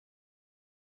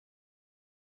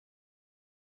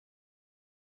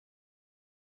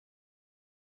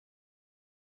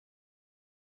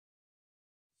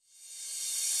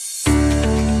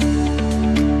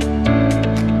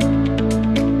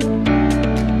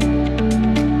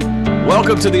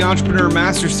Welcome to the Entrepreneur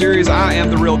Master Series. I am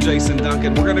the real Jason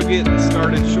Duncan. We're going to get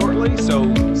started shortly, so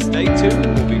stay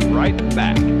tuned. We'll be right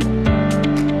back.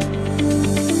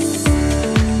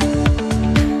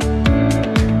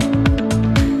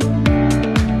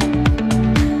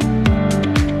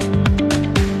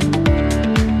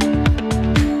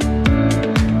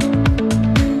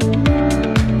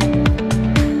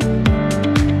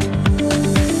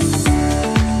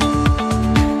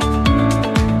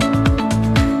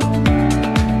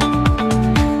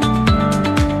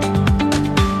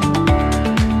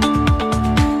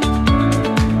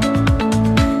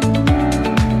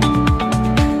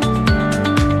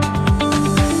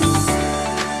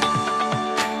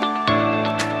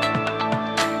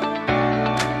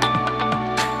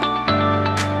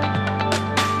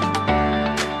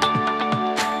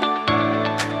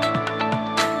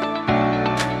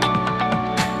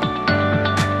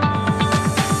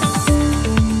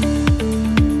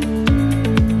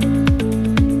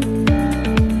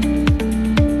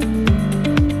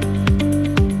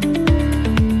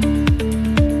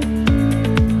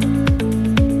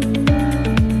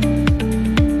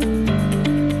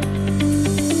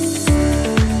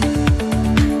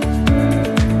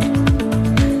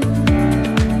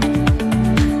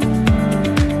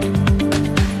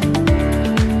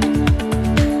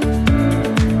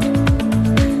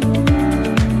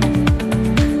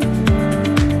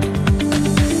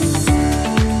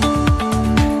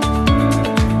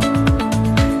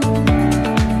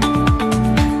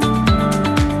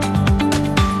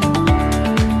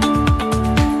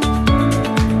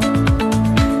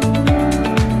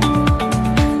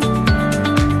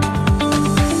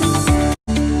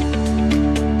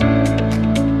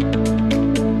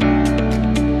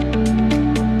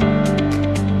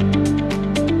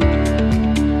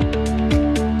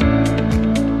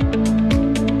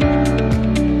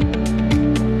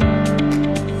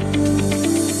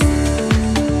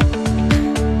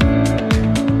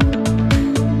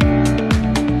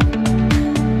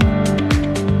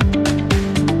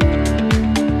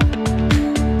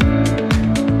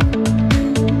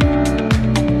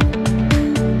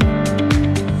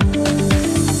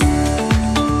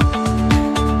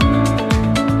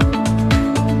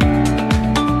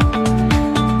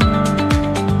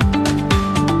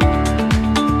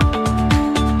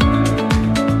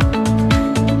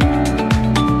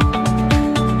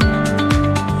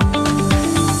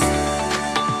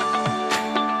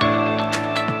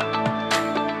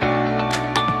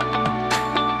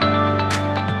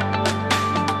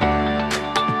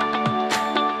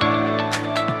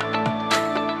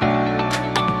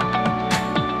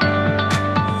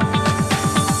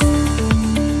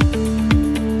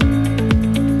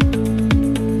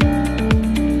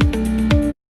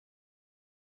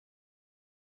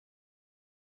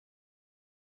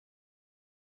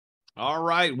 All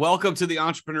right. Welcome to the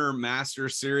Entrepreneur Master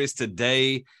Series.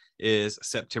 Today is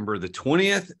September the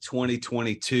 20th,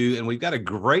 2022, and we've got a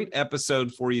great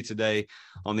episode for you today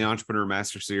on the Entrepreneur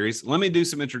Master Series. Let me do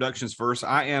some introductions first.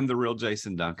 I am the real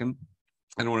Jason Duncan,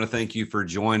 and I want to thank you for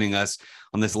joining us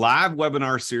on this live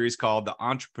webinar series called the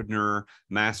Entrepreneur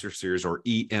Master Series, or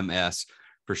EMS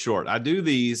for short. I do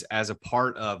these as a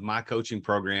part of my coaching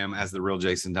program as the real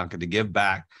Jason Duncan to give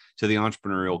back to the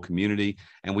entrepreneurial community.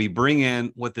 And we bring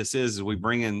in, what this is we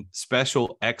bring in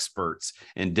special experts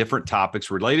in different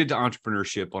topics related to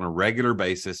entrepreneurship on a regular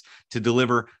basis to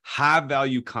deliver high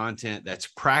value content that's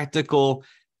practical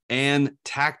and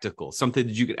tactical, something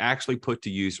that you can actually put to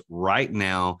use right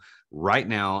now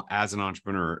as an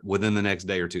entrepreneur within the next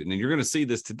day or two. And then you're going to see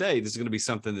this today. This is going to be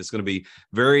something that's going to be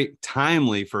very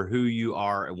timely for who you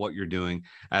are and what you're doing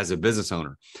as a business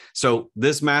owner. So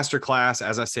this masterclass,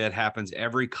 as I said, happens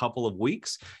every couple of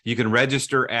weeks. You can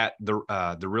register at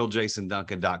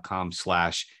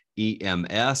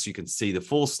therealjasonduncan.com/EMS. You can see the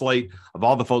full slate of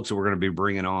all the folks that we're going to be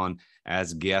bringing on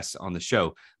as guests on the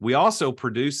show. We also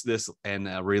produce this and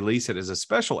release it as a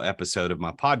special episode of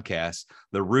my podcast,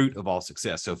 The Root of All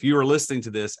Success. So if you are listening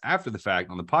to this after the fact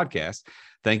on the podcast,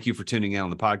 thank you for tuning in on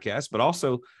the podcast, but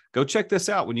also go check this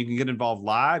out when you can get involved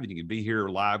live, and you can be here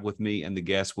live with me and the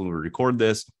guests when we record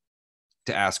this,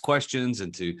 to ask questions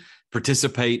and to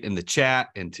participate in the chat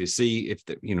and to see if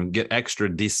get extra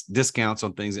discounts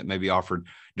on things that may be offered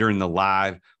during the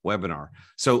live webinar.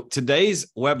 So today's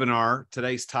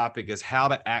topic is how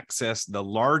to access the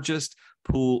largest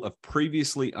pool of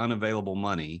previously unavailable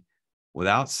money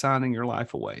without signing your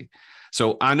life away.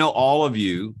 So I know all of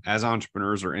you as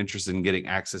entrepreneurs are interested in getting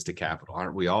access to capital,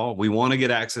 aren't we all? We want to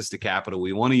get access to capital.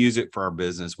 We want to use it for our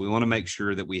business. We want to make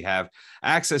sure that we have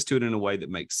access to it in a way that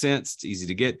makes sense. It's easy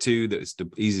to get to, that it's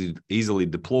easily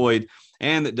deployed,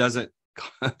 and that doesn't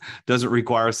doesn't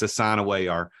require us to sign away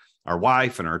our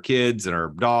wife and our kids and our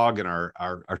dog and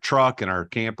our truck and our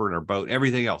camper and our boat,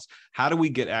 everything else. How do we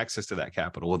get access to that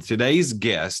capital? Well, today's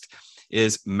guest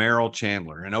is Merrill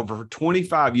Chandler. And over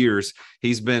 25 years,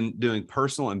 he's been doing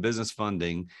personal and business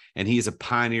funding, and he is a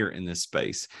pioneer in this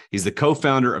space. He's the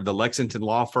co-founder of the Lexington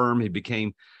law firm. He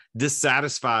became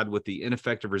dissatisfied with the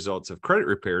ineffective results of credit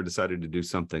repair, decided to do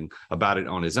something about it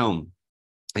on his own.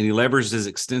 And he leveraged his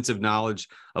extensive knowledge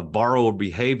of borrower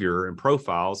behavior and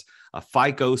profiles,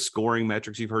 FICO scoring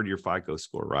metrics. You've heard your FICO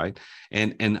score, right?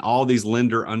 And all these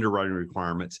lender underwriting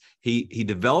requirements. He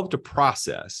developed a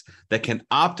process that can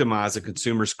optimize a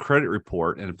consumer's credit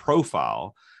report and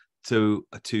profile to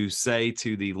say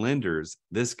to the lenders,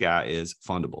 this guy is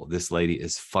fundable. This lady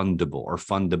is fundable, or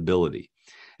fundability.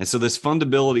 And so this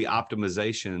fundability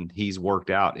optimization he's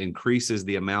worked out increases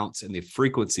the amounts and the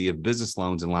frequency of business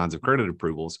loans and lines of credit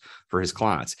approvals for his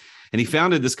clients. And he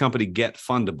founded this company,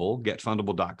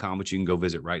 getfundable.com, which you can go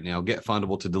visit right now,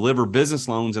 getfundable, to deliver business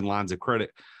loans and lines of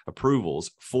credit approvals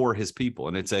for his people.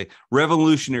 And it's a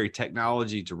revolutionary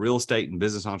technology to real estate and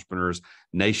business entrepreneurs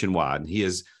nationwide. And he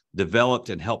has developed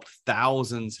and helped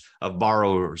thousands of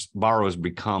borrowers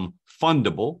become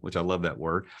fundable, which I love that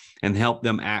word, and help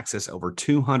them access over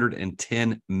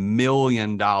 $210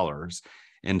 million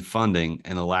in funding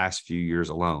in the last few years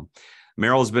alone.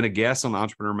 Merrill has been a guest on the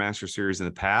Entrepreneur Master Series in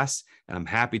the past, and I'm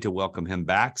happy to welcome him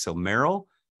back. So Merrill,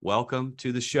 welcome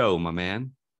to the show, my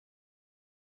man.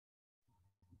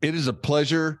 It is a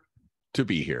pleasure to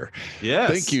be here.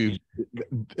 Yes. Thank you.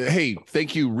 Hey,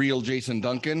 thank you, real Jason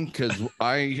Duncan, because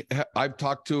I've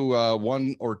talked to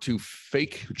one or two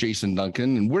fake Jason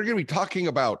Duncan, and we're going to be talking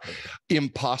about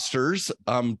imposters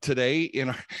today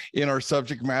in our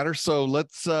subject matter. So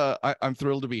let's. I'm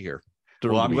thrilled to be here.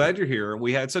 I'm glad you're here.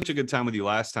 We had such a good time with you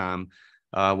last time.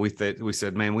 We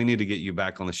said, man, we need to get you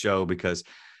back on the show because,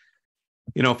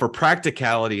 for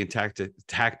practicality and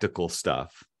tactical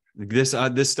stuff. This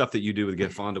stuff that you do with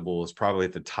Get Fundable is probably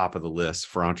at the top of the list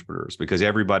for entrepreneurs because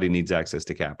everybody needs access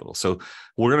to capital. So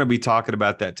we're going to be talking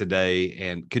about that today.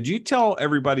 And could you tell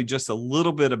everybody just a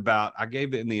little bit about, I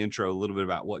gave it in the intro, a little bit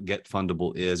about what Get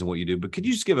Fundable is and what you do, but could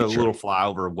you just give a little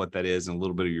flyover of what that is and a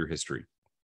little bit of your history?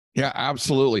 Yeah,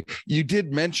 absolutely. You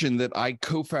did mention that I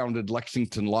co-founded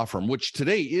Lexington Law Firm, which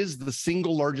today is the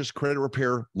single largest credit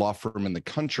repair law firm in the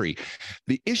country.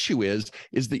 The issue is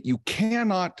that you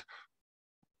cannot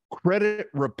credit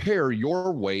repair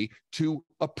your way to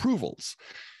approvals.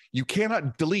 You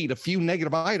cannot delete a few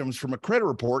negative items from a credit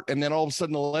report and then all of a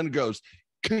sudden the lender goes,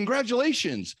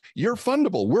 congratulations, you're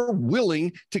fundable. We're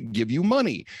willing to give you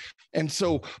money. And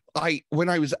so when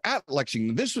I was at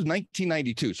Lexington, this was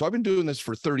 1992. So I've been doing this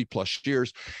for 30 plus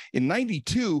years. In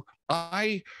 92,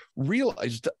 I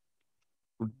realized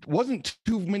it wasn't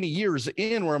too many years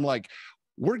in where I'm like,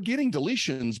 we're getting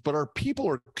deletions, but our people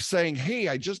are saying, hey,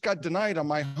 I just got denied on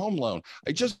my home loan.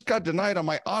 I just got denied on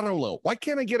my auto loan. Why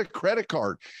can't I get a credit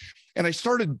card? And I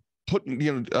started putting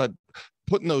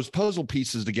those puzzle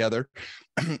pieces together.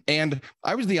 And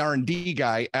I was the R&D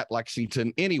guy at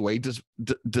Lexington anyway, just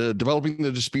developing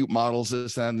the dispute models,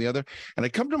 this, that, and the other. And I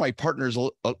come to my partners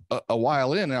a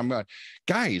while in, and I'm like,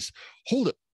 guys, hold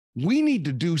it. We need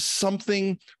to do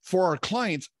something for our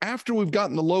clients after we've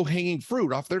gotten the low-hanging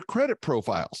fruit off their credit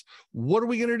profiles. What are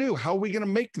we going to do? How are we going to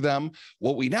make them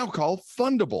what we now call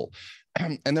fundable?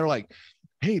 And they're like,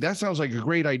 hey, that sounds like a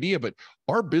great idea, but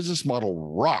our business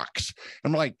model rocks.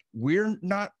 I'm like, we're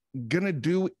not going to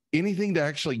do anything to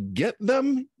actually get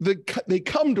them. They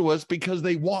come to us because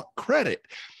they want credit.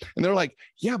 And they're like,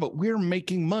 yeah, but we're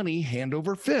making money hand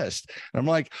over fist. And I'm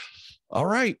like, all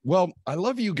right, well, I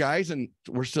love you guys, and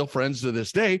we're still friends to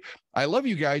this day. I love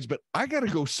you guys, but I got to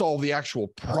go solve the actual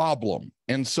problem.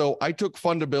 And so I took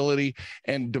fundability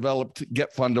and developed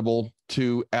Get Fundable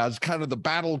as kind of the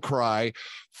battle cry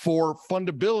for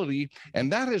fundability.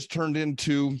 And that has turned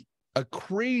into a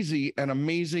crazy and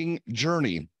amazing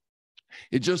journey.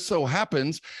 It just so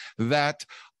happens that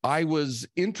I was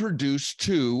introduced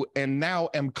to and now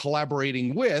am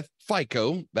collaborating with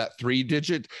FICO, that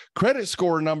 3-digit credit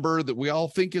score number that we all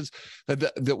think is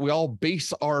that we all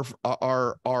base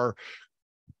our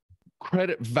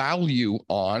credit value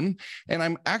on. And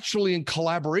I'm actually in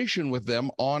collaboration with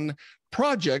them on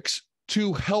projects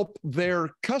to help their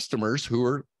customers,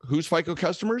 who's FICO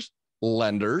customers?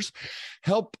 Lenders,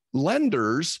 help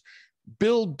lenders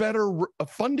build better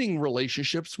funding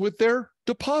relationships with their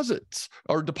deposits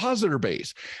or depositor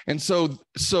base. And so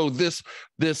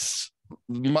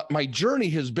my journey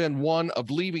has been one of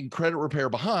leaving credit repair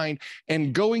behind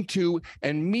and going to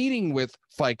and meeting with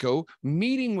FICO,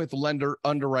 meeting with lender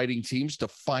underwriting teams to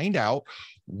find out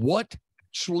what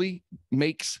actually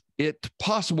makes it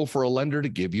possible for a lender to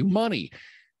give you money.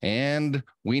 And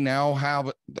we now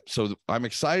have, so I'm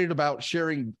excited about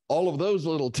sharing all of those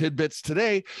little tidbits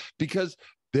today, because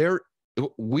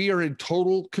we are in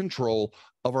total control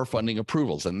of our funding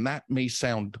approvals. And that may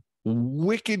sound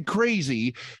wicked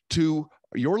crazy to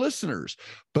your listeners,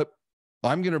 but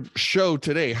I'm going to show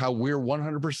today how we're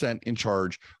 100% in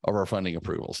charge of our funding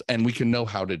approvals, and we can know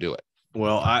how to do it.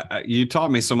 Well, you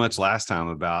taught me so much last time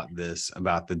about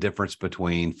the difference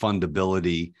between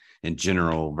fundability in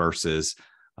general versus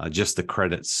just the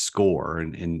credit score.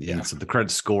 And so the credit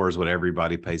score is what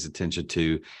everybody pays attention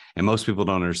to. And most people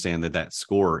don't understand that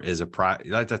score is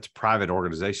that's a private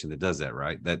organization that does that,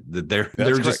 right? That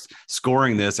they're just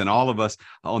scoring this. And all of us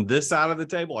on this side of the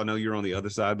table, I know you're on the other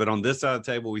side, but on this side of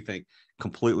the table, we think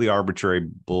completely arbitrary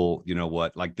bull. You know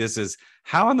what? Like, this is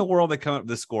how in the world they come up with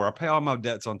this score. I pay all my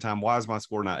debts on time. Why is my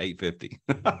score not 850?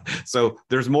 So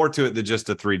there's more to it than just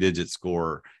a 3-digit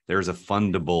score. There's a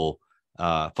fundability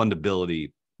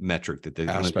metric that the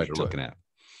lenders are looking at.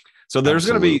 So there's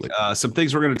going to be some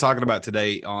things we're going to talk about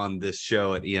today on this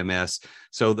show at EMS.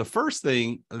 So the first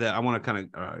thing that I want to kind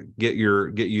of get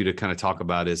you to kind of talk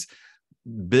about is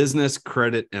business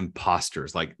credit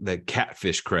imposters, like the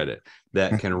catfish credit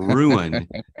that can ruin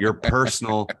your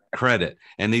personal credit.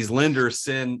 And these lenders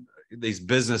send these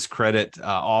business credit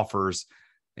offers,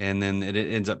 and then it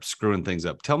ends up screwing things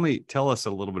up. Tell us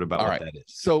a little bit about what that is.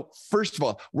 So first of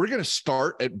all, we're going to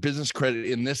start at business credit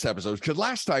in this episode, because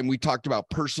last time we talked about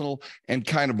personal and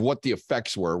kind of what the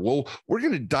effects were. Well, we're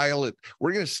going to dial it.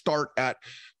 We're going to start at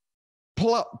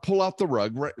pull out the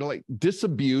rug, right? Like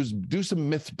disabuse, do some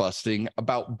myth busting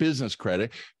about business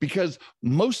credit, because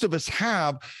most of us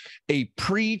have a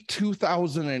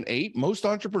pre-2008, most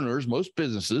entrepreneurs, most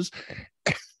businesses,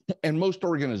 and most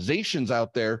organizations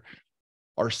out there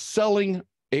are selling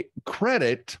a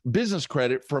business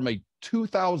credit from a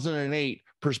 2008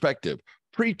 perspective,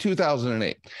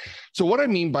 pre-2008. So what I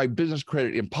mean by business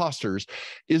credit imposters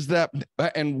is that,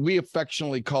 and we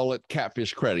affectionately call it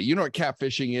catfish credit. You know what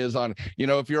catfishing is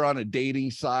if you're on a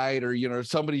dating site, or,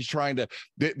 somebody's trying to,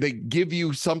 they give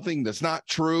you something that's not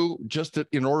true just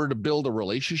in order to build a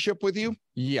relationship with you.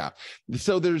 Yeah.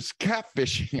 So there's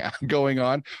catfishing going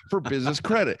on for business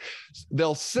credit.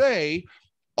 They'll say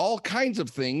all kinds of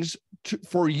things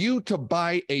for you to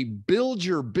buy a build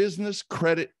your business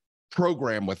credit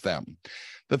program with them.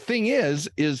 The thing is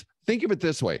think of it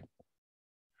this way.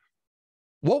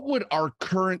 What would our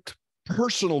current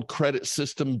personal credit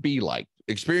system be like?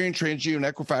 Experian, TransUnion,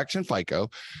 Equifax, and FICO.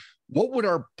 What would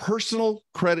our personal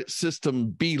credit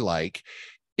system be like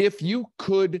if you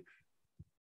could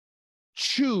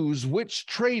choose which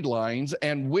trade lines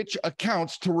and which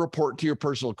accounts to report to your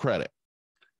personal credit?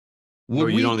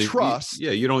 You'd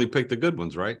only pick the good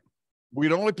ones, right?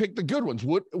 We'd only pick the good ones.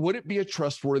 Would it be a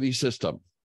trustworthy system?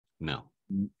 No.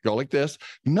 Go like this?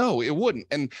 No, it wouldn't.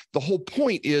 And the whole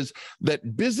point is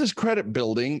that business credit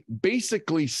building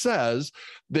basically says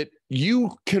that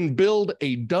you can build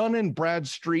a Dun &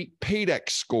 Bradstreet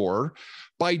Paydex score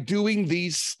by doing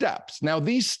these steps. Now,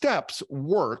 these steps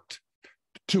worked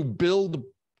to build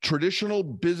traditional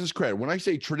business credit. When I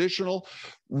say traditional,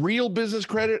 real business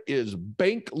credit is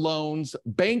bank loans,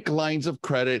 bank lines of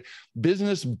credit,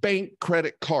 business bank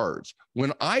credit cards.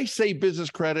 When I say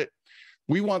business credit,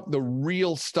 we want the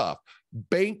real stuff,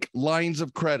 bank lines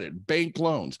of credit, bank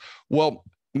loans. Well,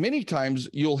 many times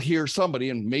you'll hear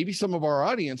somebody, and maybe some of our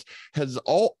audience has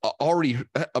already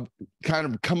kind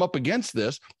of come up against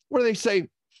this, where they say,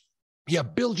 yeah,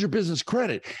 build your business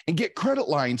credit and get credit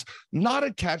lines not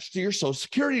attached to your Social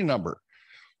Security number.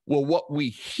 Well, what we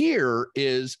hear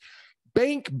is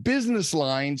bank business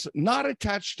lines not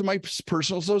attached to my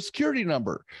personal Social Security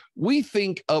number. We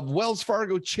think of Wells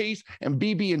Fargo, Chase, and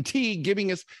BB&T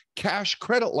giving us cash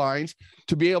credit lines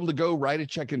to be able to go write a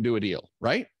check and do a deal,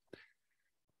 right?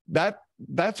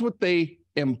 That's what they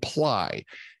imply.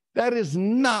 That is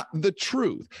not the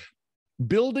truth.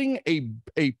 Building a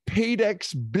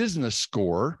Paydex business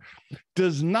score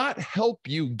does not help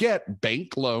you get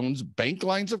bank loans, bank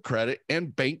lines of credit,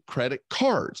 and bank credit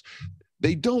cards.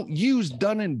 They don't use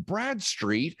Dun &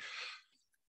 Bradstreet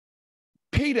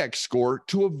Paydex score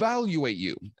to evaluate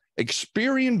you.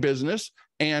 Experian Business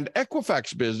and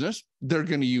Equifax Business, they're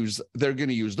going to use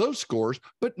those scores,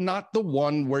 but not the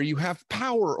one where you have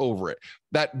power over it.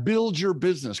 That builds your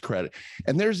business credit.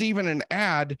 And there's even an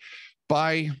ad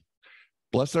by,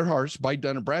 bless their hearts, by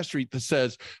Dun & Bradstreet that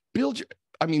says,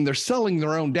 they're selling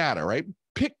their own data, right?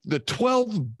 Pick the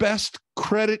 12 best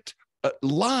credit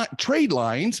trade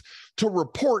lines to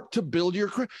report to build your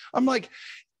credit. I'm like,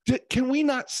 Can we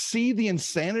not see the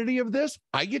insanity of this?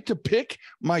 I get to pick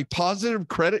my positive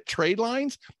credit trade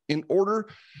lines in order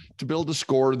to build a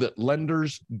score that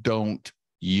lenders don't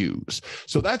use.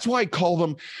 So that's why I call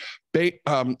them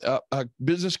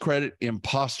business credit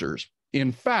imposters.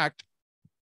 In fact,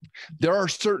 there are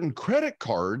certain credit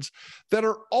cards that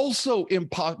are also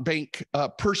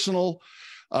personal.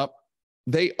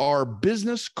 They are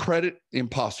business credit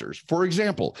imposters. For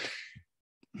example,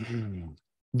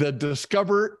 the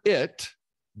Discover It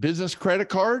business credit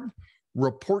card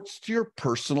reports to your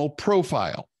personal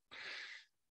profile.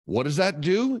 What does that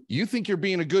do? You think you're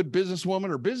being a good businesswoman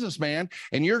or businessman,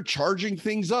 and you're charging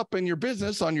things up in your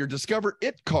business on your Discover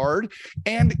It card,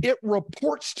 and it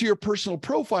reports to your personal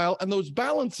profile, and those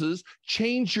balances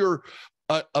change your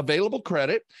available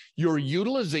credit, your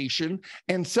utilization,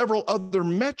 and several other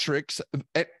metrics.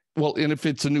 And if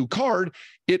it's a new card,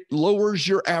 it lowers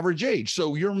your average age.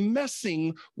 So you're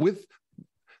messing with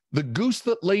the goose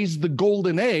that lays the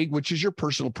golden egg, which is your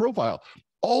personal profile.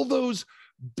 All those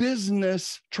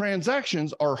business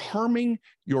transactions are harming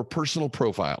your personal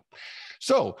profile.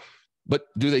 So, but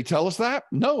do they tell us that?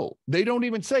 No, they don't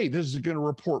even say this is going to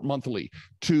report monthly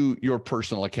to your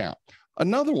personal account.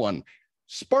 Another one,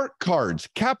 Spark cards,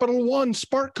 Capital One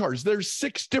Spark cards. There's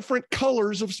 6 different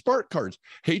colors of Spark cards.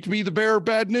 Hate to be the bearer of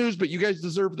bad news, but you guys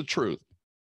deserve the truth.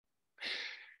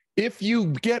 If you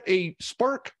get a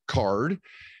Spark card,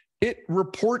 it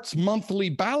reports monthly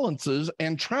balances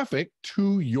and traffic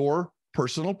to your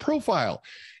personal profile.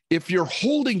 If you're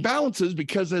holding balances,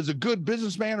 because as a good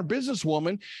businessman or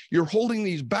businesswoman, you're holding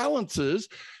these balances,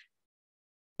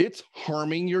 it's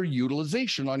harming your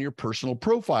utilization on your personal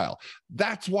profile.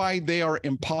 That's why they are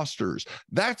imposters.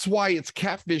 That's why it's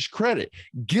catfish credit.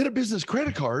 Get a business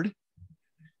credit card,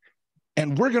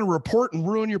 and we're going to report and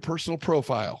ruin your personal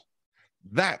profile.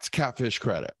 That's catfish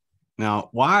credit. Now,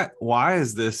 why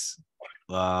is this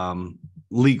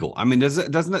legal? I mean,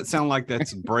 doesn't it sound like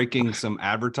that's breaking some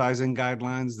advertising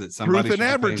guidelines that somebody Truth in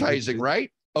advertising,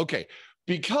 right? Okay,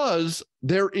 because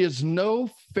there is no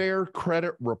Fair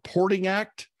Credit Reporting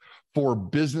Act for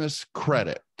business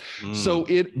credit. So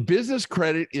business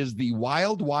credit is the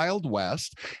wild, wild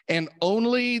west, and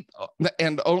we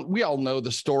all know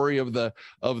the story of the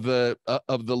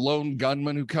lone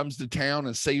gunman who comes to town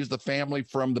and saves the family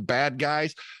from the bad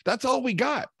guys. That's all we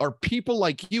got are people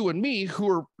like you and me who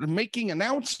are making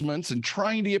announcements and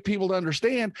trying to get people to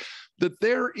understand that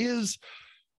there's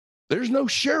no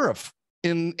sheriff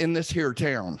in this here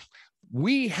town.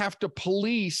 We have to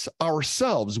police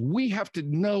ourselves. We have to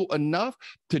know enough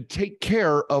to take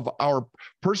care of our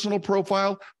personal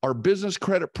profile, our business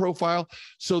credit profile,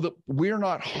 so that we're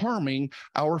not harming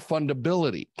our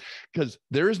fundability. Because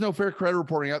there is no Fair Credit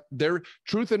Reporting out there.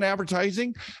 Truth in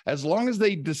advertising, as long as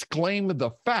they disclaim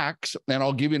the facts, and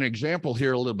I'll give you an example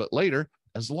here a little bit later,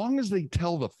 as long as they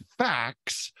tell the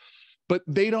facts, but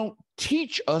they don't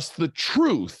teach us the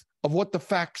truth of what the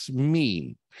facts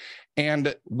mean.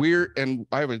 And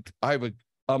I have a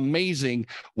amazing,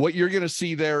 what you're going to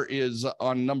see there is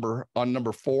on number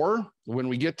 4, when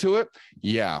we get to it.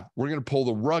 Yeah, we're going to pull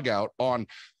the rug out on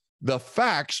the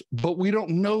facts, but we don't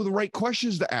know the right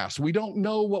questions to ask. We don't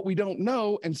know what we don't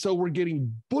know. And so we're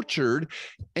getting butchered,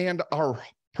 and our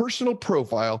personal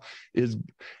profile is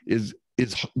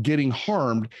getting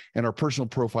harmed, and our personal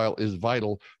profile is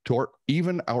vital to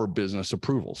even our business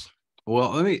approvals.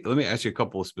 Well, let me ask you a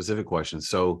couple of specific questions.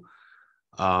 So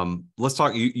let's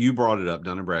talk. You brought it up,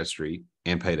 Dun & Bradstreet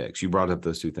and Paydex. You brought up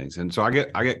those 2 things, and so I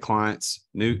get clients,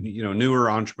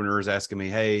 newer entrepreneurs asking me,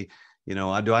 hey,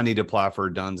 do I need to apply for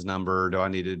a Dun's number? Do I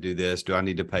need to do this? Do I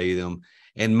need to pay them?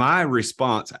 And my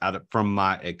response from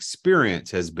my experience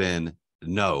has been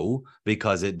no,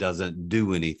 because it doesn't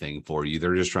do anything for you.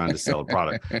 They're just trying to sell a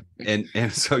product. and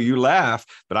so you laugh,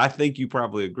 but I think you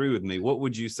probably agree with me. What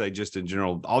would you say, just in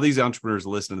general, all these entrepreneurs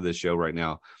listening to this show right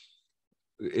now,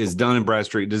 is Dun &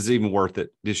 Bradstreet, is it even worth it?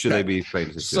 Should they be paying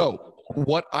attention? So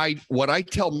what I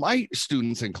tell my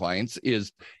students and clients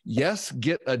is, yes,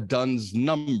 get a Dun's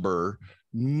number.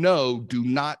 No, do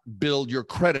not build your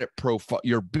credit profile,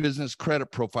 your business credit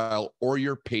profile, or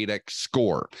your Paydex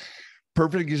score.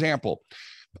 Perfect example.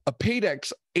 A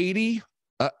Paydex 80,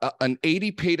 an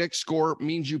 80 Paydex score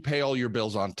means you pay all your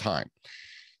bills on time.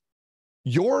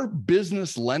 Your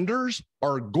business lenders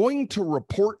are going to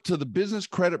report to the business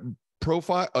credit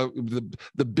profile,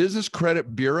 the business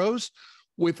credit bureaus,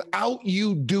 without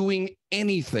you doing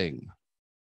anything.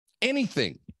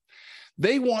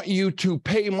 They want you to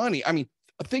pay money. I mean,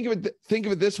 think of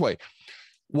it this way.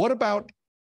 What about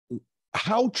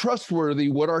how trustworthy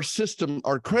would our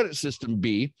credit system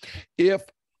be if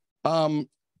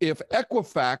if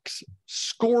Equifax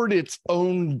scored its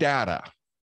own data,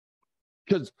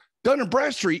 because Dun &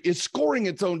 Bradstreet is scoring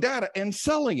its own data and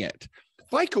selling it.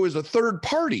 FICO is a third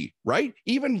party, right?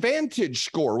 Even Vantage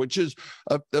Score, which is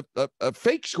a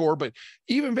fake score, but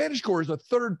even Vantage Score is a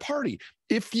third party.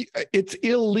 It's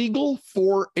illegal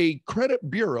for a credit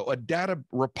bureau, a data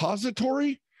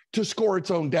repository, to score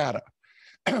its own data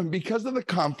because of the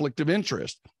conflict of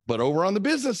interest. But over on the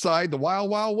business side, the wild,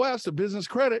 wild west of business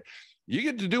credit, you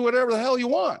get to do whatever the hell you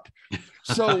want.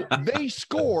 So they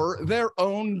score their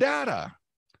own data.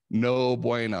 No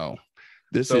bueno.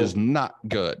 This is not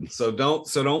good. So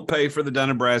don't pay for the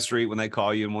Dun & Bradstreet when they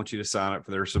call you and want you to sign up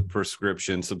for their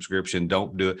subscription.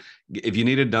 Don't do it. If you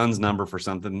need a DUNS number for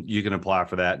something, you can apply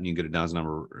for that and you can get a DUNS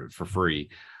number for free.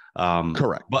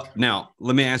 Correct. But now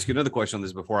let me ask you another question on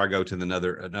this before I go to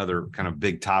another kind of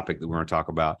big topic that we're going to talk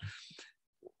about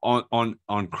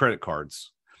on credit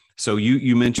cards. So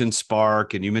you mentioned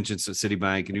Spark and you mentioned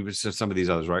Citibank and you mentioned some of these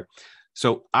others, right?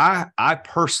 So I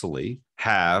personally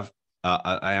have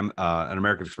I am an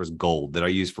American Express Gold that I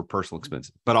use for personal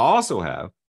expenses, but I also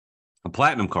have a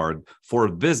Platinum card for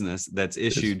a business that's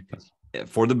issued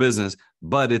for the business,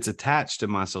 but it's attached to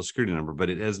my Social Security number, but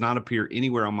it does not appear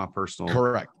anywhere on my personal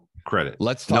credit.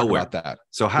 Let's talk about that.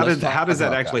 So how does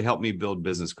that actually help me build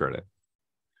business credit?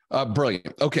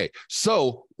 Brilliant. Okay.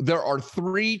 So there are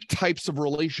three types of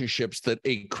relationships that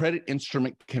a credit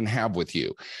instrument can have with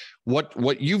you.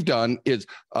 What you've done is,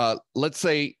 let's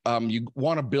say you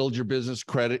want to build your business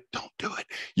credit. Don't do it.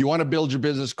 You want to build your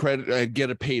business credit,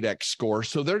 get a Paydex score.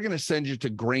 So they're going to send you to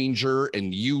Granger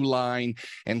and Uline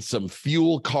and some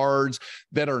fuel cards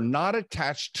that are not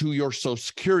attached to your Social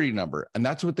Security number. And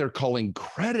that's what they're calling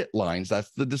credit lines. That's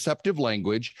the deceptive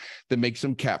language that makes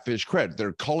them catfish credit.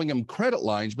 They're calling them credit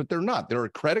lines, but they're not. They're a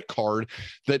credit card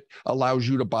that allows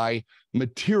you to buy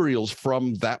materials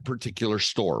from that particular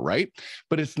store, right?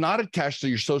 But it's not attached to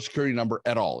your Social Security number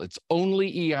at all. It's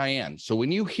only EIN. So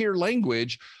when you hear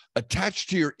language attached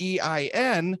to your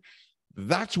EIN,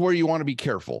 that's where you want to be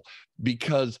careful,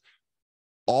 because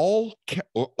all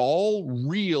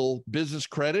real business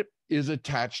credit is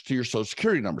attached to your Social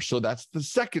Security number. So that's the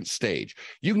second stage.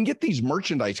 You can get these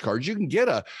merchandise cards. You can get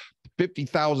a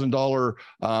 $50,000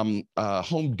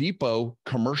 Home Depot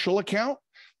commercial account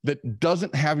that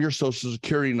doesn't have your Social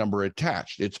Security number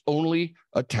attached. It's only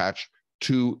attached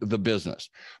to the business.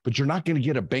 But you're not going to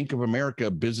get a Bank of America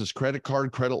business credit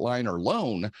card, credit line, or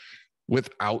loan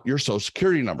without your Social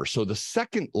Security number. So the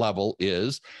second level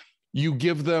is you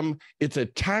give them, it's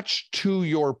attached to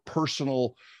your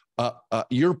personal,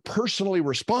 you're personally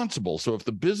responsible. So if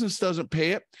the business doesn't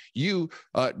pay it, you,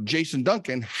 Jason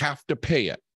Duncan, have to pay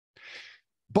it.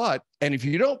 And if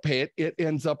you don't pay it, it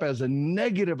ends up as a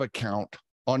negative account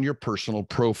on your personal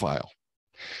profile.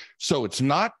 So it's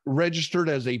not registered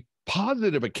as a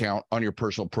positive account on your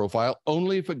personal profile,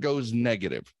 only if it goes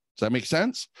negative. Does that make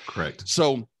sense? Correct.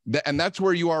 So, and that's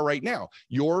where you are right now.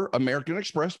 Your American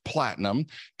Express Platinum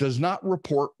does not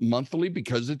report monthly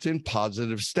because it's in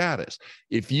positive status.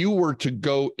 If it were to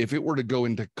go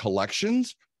into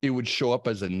collections, it would show up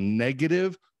as a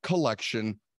negative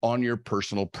collection on your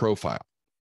personal profile.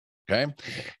 Okay.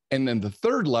 And then the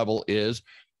third level is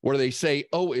where they say,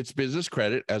 oh, it's business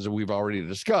credit, as we've already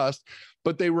discussed,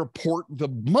 but they report the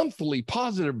monthly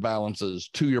positive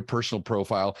balances to your personal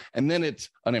profile, and then it's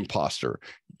an imposter.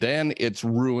 Then it's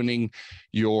ruining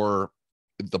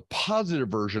the positive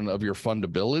version of your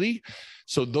fundability.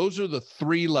 So those are the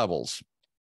three levels.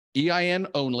 EIN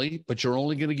only, but you're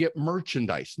only going to get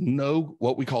merchandise, no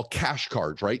what we call cash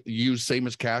cards, right? You use same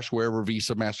as cash wherever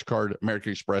Visa, MasterCard,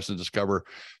 American Express, and Discover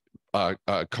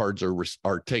cards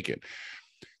are taken.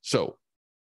 So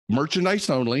merchandise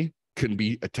only can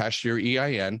be attached to your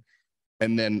EIN,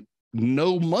 and then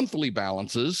no monthly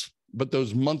balances, but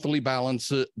those monthly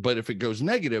balances, but if it goes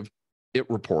negative, it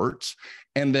reports,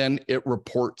 and then it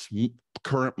reports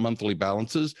current monthly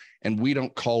balances. And we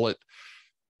don't call it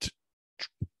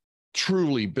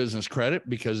truly business credit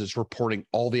because it's reporting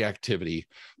all the activity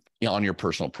on your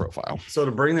personal profile. So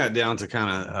to bring that down to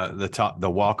kind of the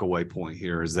walkaway point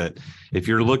here is that if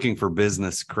you're looking for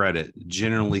business credit,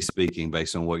 generally speaking,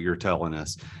 based on what you're telling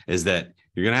us, is that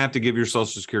you're going to have to give your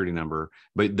Social Security number,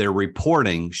 but their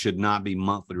reporting should not be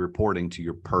monthly reporting to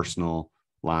your personal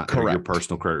line, or your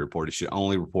personal credit report. It should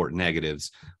only report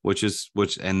negatives,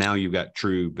 and now you've got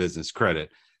true business credit.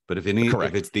 But if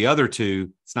it's the other two,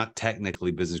 it's not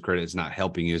technically business credit. It's not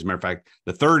helping you. As a matter of fact,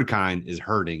 the third kind is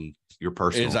hurting your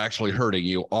personal is actually hurting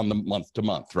you on the month to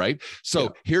month, right?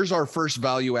 So here's our first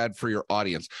value add for your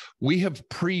audience. We have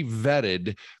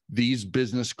pre-vetted these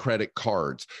business credit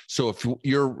cards. So if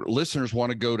your listeners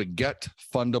want to go to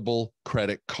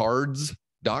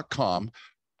getfundablecreditcards.com,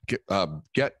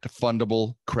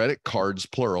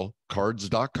 getfundablecreditcards, plural,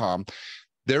 cards.com,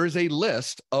 there is a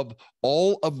list of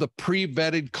all of the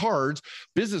pre-vetted cards,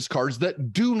 business cards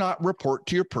that do not report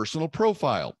to your personal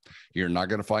profile. You're not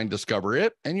going to find Discover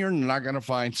It, and you're not going to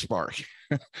find Spark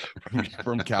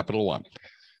from Capital One.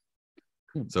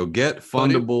 So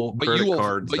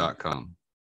getfundablecreditcards.com.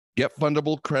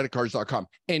 Getfundablecreditcards.com,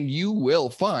 and you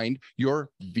will find your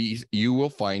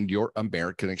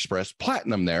American Express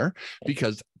Platinum there,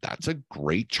 because that's a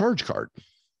great charge card.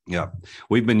 Yeah,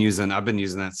 I've been using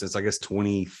that since, I guess,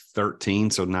 2013,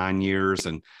 so 9 years.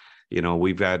 And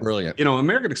we've had brilliant.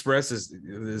 American Express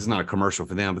is not a commercial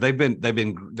for them, but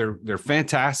they're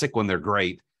fantastic when they're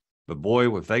great. But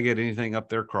boy, if they get anything up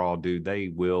their crawl, dude, they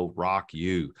will rock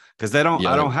you, because I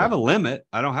don't have a limit.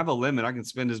 I can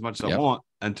spend as much as I want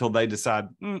until they decide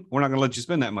we're not going to let you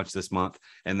spend that much this month,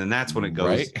 and then that's when it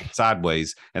goes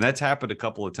sideways. And that's happened a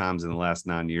couple of times in the last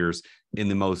 9 years in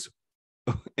the most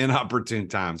inopportune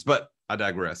times. But I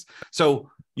digress.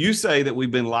 So you say that we've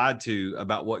been lied to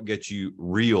about what gets you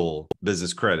real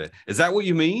business credit. Is that what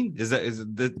you mean? Is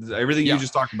everything you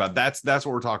just talked about? That's what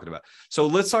we're talking about. So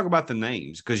let's talk about the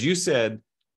names, because you said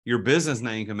your business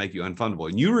name can make you unfundable,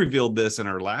 and you revealed this in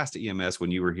our last EMS when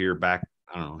you were here back,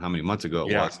 I don't know how many months ago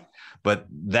it was, but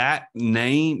that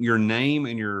name, your name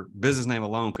and your business name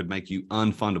alone could make you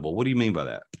unfundable. What do you mean by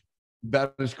that?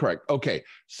 That is correct. Okay,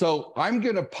 so I'm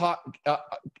gonna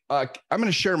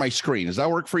share my screen. Does that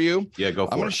work for you? Yeah, go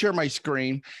for it. I'm gonna share my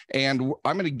screen, and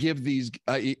I'm gonna give these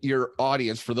your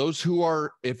audience, for those who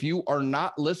are, if you are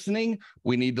not listening,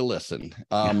 we need to listen,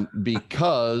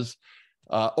 because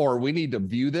or we need to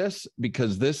view this,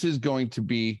 because this is going to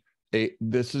be a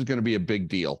big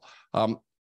deal.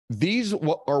 These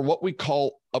are what we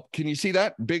call up. Can you see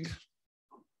that big?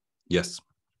 Yes.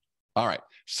 All right.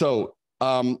 So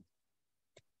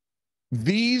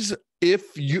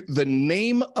if the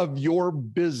name of your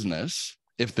business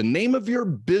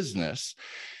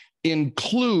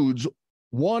includes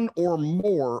one or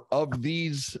more of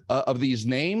these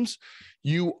names,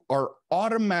 you are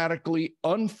automatically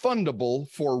unfundable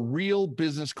for real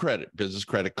business credit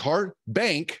card,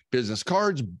 bank, business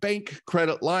cards, bank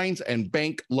credit lines, and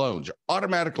bank loans. You're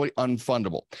automatically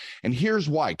unfundable. And here's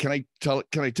why. Can I tell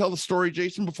the story,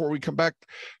 Jason, before we come back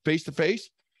face to face?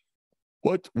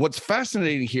 What's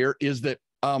fascinating here is that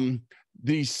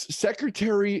the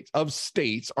Secretary of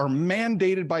States are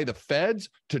mandated by the feds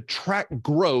to track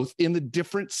growth in the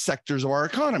different sectors of our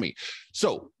economy.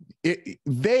 So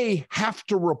they have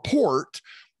to report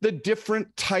the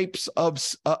different types of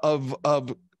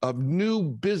new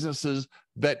businesses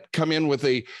that come in with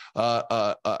a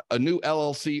new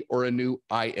LLC or a new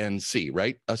INC,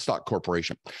 right? A stock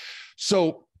corporation.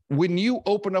 So when you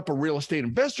open up a real estate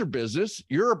investor business,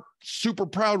 you're a super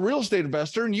proud real estate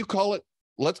investor, and you call it,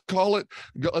 let's go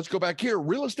back here,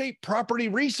 real estate property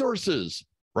resources,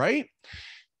 right?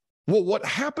 Well, what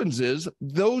happens is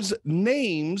those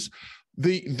names,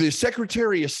 the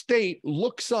Secretary of State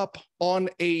looks up on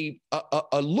a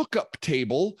lookup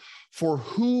table for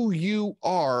who you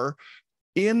are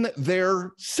in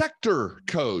their sector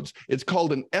codes. It's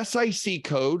called an SIC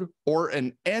code or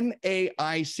an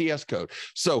NAICS code.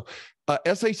 So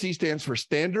SIC stands for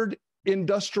Standard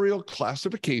Industrial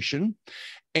Classification,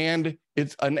 and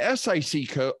it's an SIC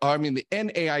code. The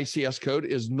NAICS code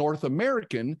is North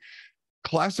American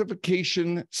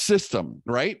Classification System,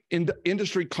 right?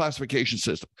 Industry Classification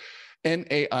System,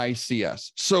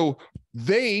 NAICS. So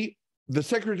the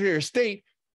Secretary of State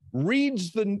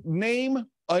reads the name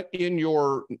in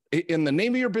the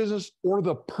name of your business or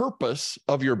the purpose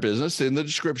of your business in the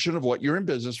description of what you're in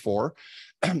business for,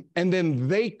 and then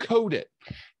they code it.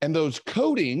 And those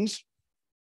codings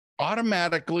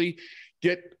automatically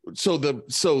so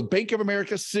Bank of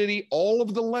America, Citi, all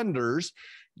of the lenders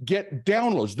get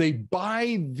downloads. They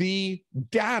buy the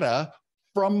data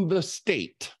from the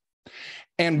state.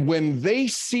 And when they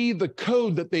see the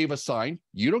code that they've assigned,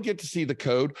 you don't get to see the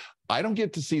code. I don't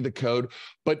get to see the code,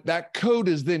 but that code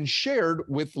is then shared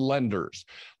with lenders.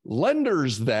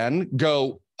 Lenders then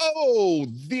go, oh,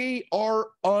 they are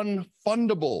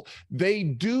unfundable. They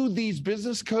do these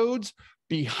business codes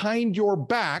behind your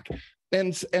back.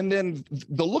 And then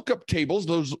the lookup tables,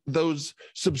 those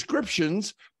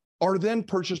subscriptions are then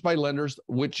purchased by lenders,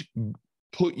 which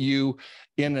put you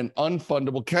in an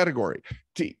unfundable category.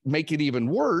 To make it even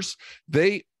worse,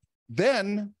 to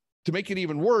make it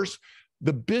even worse,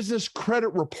 The business credit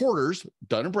reporters,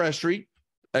 Dun & Bradstreet,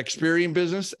 Experian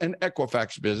Business, and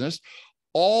Equifax Business,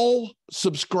 all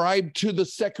subscribe to the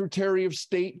Secretary of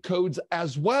State codes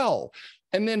as well,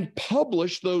 and then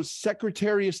publish those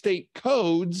Secretary of State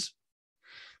codes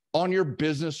on your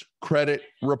business credit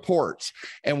reports.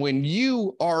 And when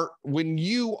you are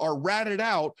ratted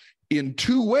out in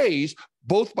two ways,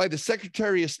 both by the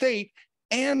Secretary of State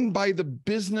and by the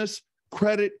business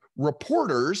credit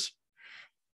reporters,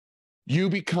 you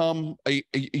become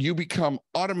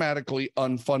automatically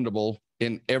unfundable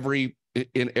in every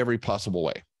possible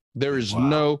way. There is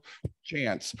no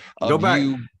chance of go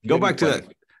back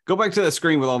to that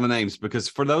screen with all the names, because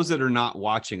for those that are not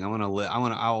watching,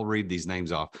 I'll read these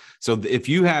names off. So if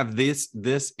you have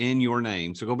this in your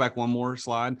name, so go back one more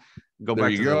slide. Go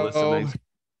back to the list of names.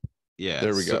 Yeah,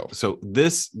 there we go. So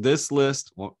this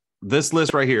list. This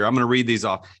list right here, I'm going to read these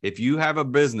off. If you have a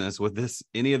business with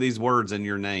any of these words in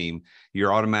your name,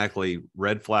 you're automatically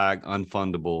red flag,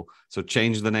 unfundable. So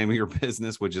change the name of your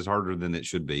business, which is harder than it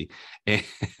should be.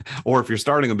 Or if you're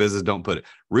starting a business, don't put it.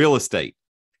 Real estate,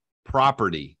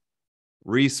 property,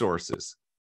 resources,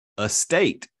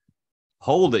 estate,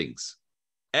 holdings,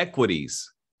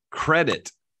 equities,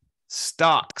 credit,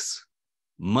 stocks,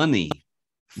 money,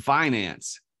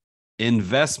 finance,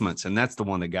 investments. And that's the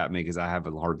one that got me, because I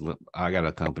got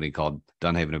a company called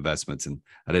Dunhaven Investments, and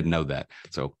I didn't know that.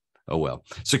 So, oh well.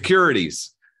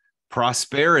 Securities,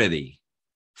 prosperity,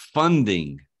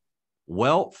 funding,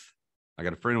 wealth. I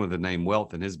got a friend with the name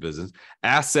Wealth in his business.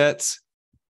 Assets,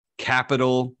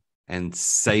 capital, and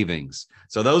savings.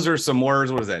 So those are some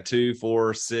words. What is that? 2,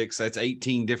 4, 6. That's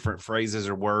 18 different phrases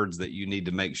or words that you need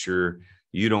to make sure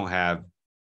you don't have,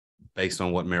 based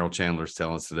on what Merrill Chandler's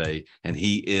telling us today. And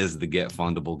he is the Get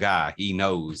Fundable guy. He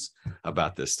knows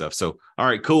about this stuff. So, all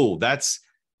right, cool. That's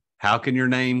how can your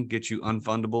name get you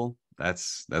unfundable?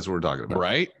 That's what we're talking about.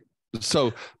 Right.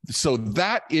 So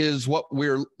that's what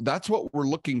we're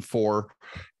looking for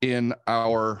in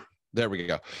our, there we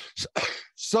go.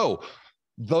 So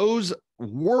those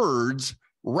words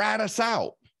rat us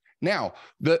out. Now,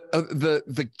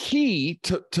 the key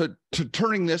to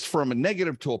turning this from a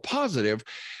negative to a positive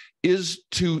is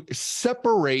to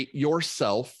separate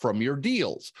yourself from your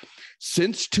deals.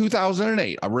 Since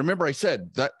 2008, I remember I said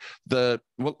that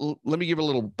let me give a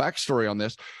little backstory on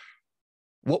this.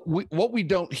 What we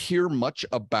don't hear much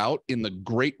about in the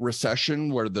Great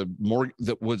Recession, where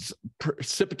that was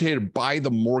precipitated by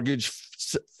the mortgage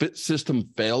system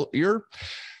failure,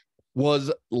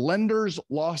 was lenders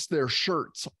lost their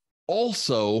shirts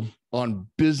also on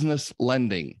business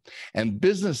lending. And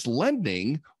business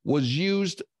lending was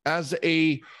used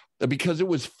because it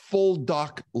was full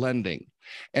doc lending.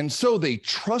 And so they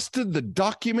trusted the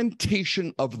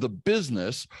documentation of the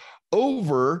business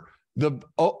over what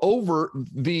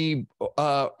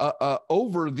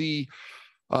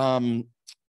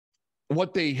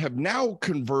they have now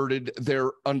converted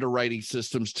their underwriting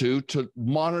systems to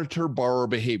monitor borrower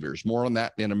behaviors. More on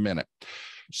that in a minute.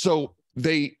 So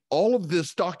all of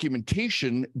this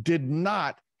documentation did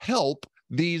not help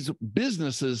these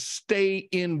businesses stay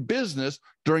in business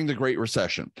during the Great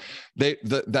Recession.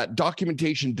 That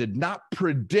documentation did not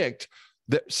predict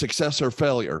the success or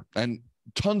failure. And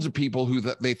tons of people who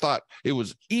they thought it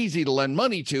was easy to lend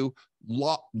money to,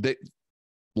 they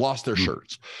lost their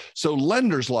shirts. So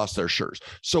lenders lost their shirts.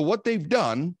 So what they've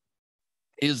done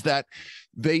is that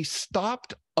they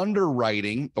stopped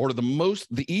underwriting, or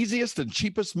the easiest and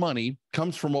cheapest money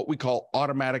comes from what we call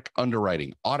automatic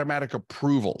underwriting, automatic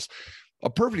approvals. A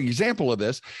perfect example of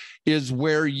this is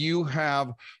where you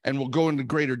have, and we'll go into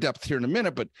greater depth here in a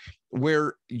minute, but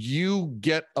where you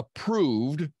get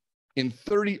approved in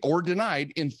 30 or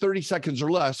denied in 30 seconds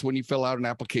or less when you fill out an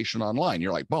application online.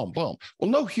 You're like, boom, boom. Well,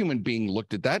 no human being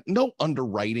looked at that. No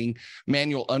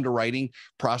manual underwriting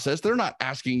process. They're not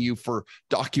asking you for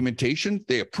documentation.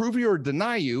 They approve you or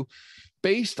deny you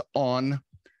based on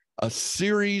a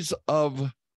series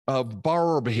of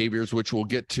borrower behaviors, which we'll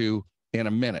get to in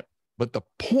a minute. But the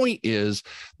point is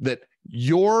that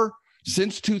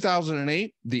since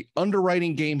 2008, the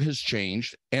underwriting game has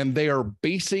changed, and they are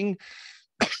basing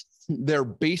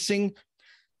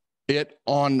it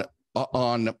on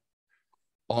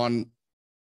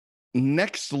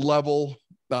next level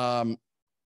AI.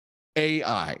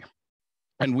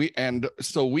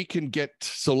 Let's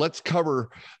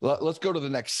go to the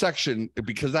next section,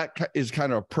 because that is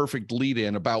kind of a perfect lead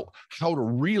in about how to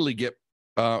really get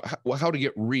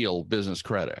real business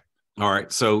credit. All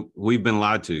right. So we've been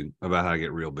lied to about how to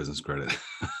get real business credit.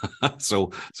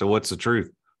 So what's the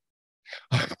truth?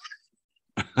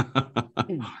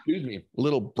 Excuse me, a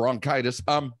little bronchitis.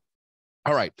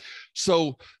 All right.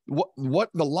 So what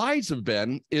the lies have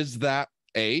been is that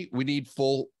we need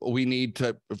full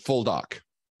doc.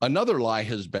 Another lie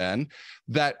has been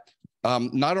that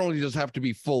not only does it have to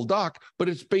be full doc, but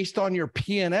it's based on your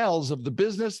P&Ls of the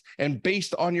business and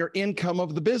based on your income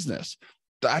of the business.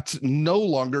 That's no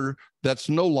longer the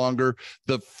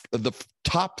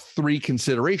top three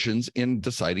considerations in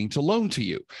deciding to loan to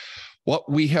you.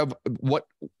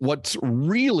 What's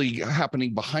really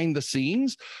happening behind the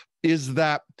scenes is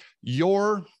that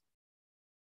your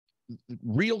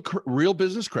real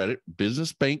business credit,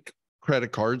 business bank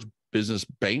credit cards, business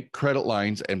bank credit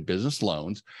lines, and business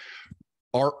loans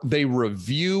they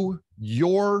review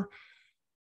your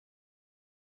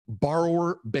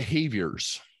borrower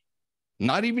behaviors,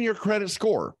 not even your credit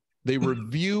score. They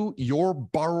review your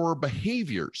borrower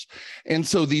behaviors. And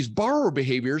so these borrower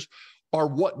behaviors are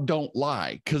what don't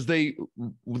lie, because they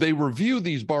review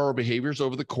these borrower behaviors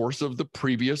over the course of the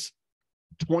previous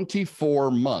 24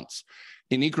 months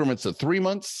in increments of 3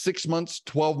 months, 6 months,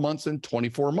 12 months, and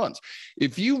 24 months.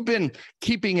 If you've been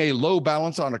keeping a low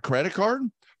balance on a credit card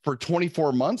for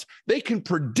 24 months, they can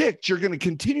predict you're going to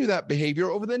continue that behavior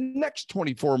over the next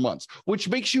 24 months, which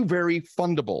makes you very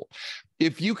fundable.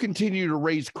 If you continue to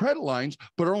raise credit lines,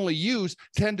 but only use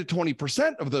 10 to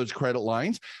 20% of those credit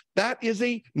lines, that is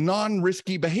a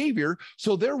non-risky behavior.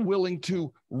 So they're willing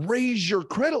to raise your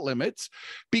credit limits,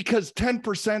 because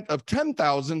 10% of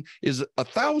 10,000 is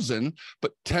 1,000,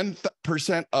 but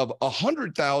 10% of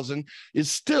 100,000 is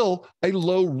still a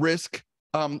low risk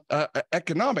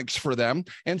economics for them.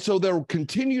 And so they'll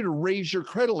continue to raise your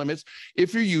credit limits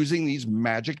if you're using these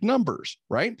magic numbers,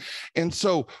 right? And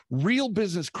so real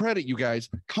business credit, you guys,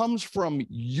 comes from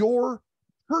your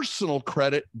personal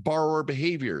credit borrower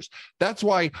behaviors. That's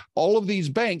why all of these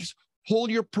banks pull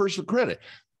your personal credit.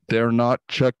 They're not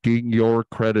checking your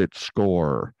credit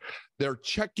score. They're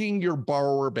checking your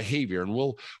borrower behavior. And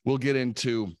we'll get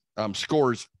into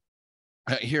scores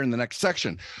here in the next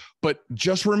section. But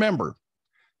just remember,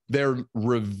 they're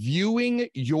reviewing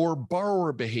your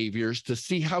borrower behaviors to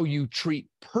see how you treat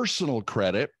personal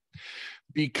credit,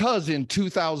 because in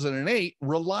 2008,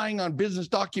 relying on business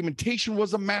documentation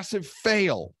was a massive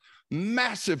fail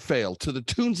to the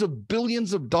tunes of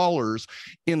billions of dollars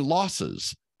in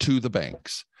losses to the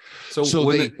banks.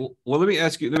 Let me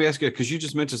ask you, because you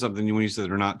just mentioned something when you said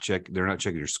they're not checking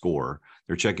your score,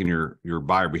 they're checking your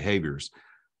buyer behaviors.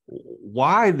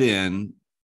 Why then,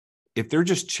 if they're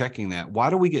just checking that, why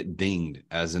do we get dinged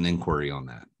as an inquiry on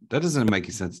that? That doesn't make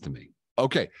any sense to me.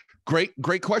 Okay,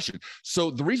 great question. So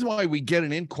the reason why we get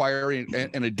an inquiry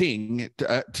and a ding,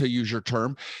 to use your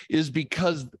term, is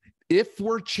because if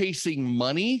we're chasing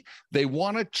money, they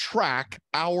want to track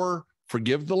our,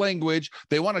 forgive the language,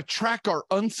 they want to track our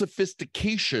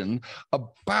unsophistication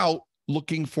about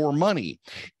looking for money.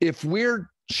 If we're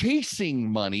chasing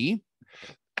money,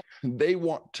 they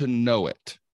want to know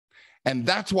it. And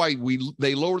that's why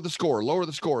they lower the score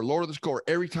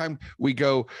every time we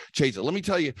go chase it. Let me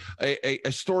tell you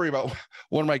a story about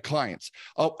one of my clients.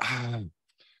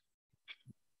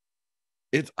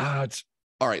 It's all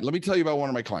right. Let me tell you about one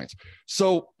of my clients.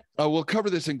 So we'll cover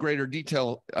this in greater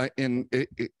detail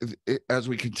as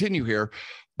we continue here.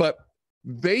 But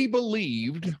they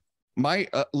believed,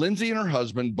 Lindsay and her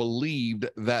husband believed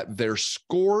that their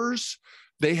scores,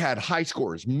 they had high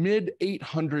scores, mid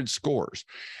 800 scores.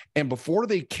 And before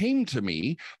they came to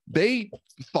me, they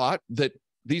thought that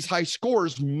these high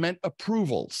scores meant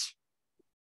approvals.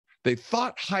 They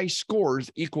thought high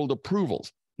scores equaled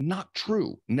approvals. Not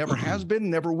true. Never has been,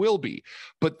 never will be.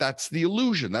 But that's the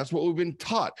illusion. That's what we've been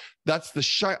taught.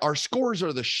 That's our scores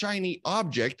are the shiny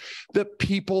object that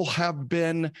people have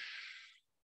been,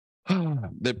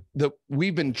 that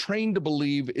we've been trained to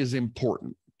believe is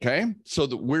important. Okay, so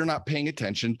that we're not paying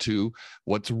attention to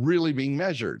what's really being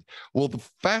measured. Well, the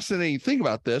fascinating thing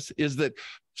about this is that,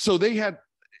 so they had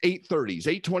 830s,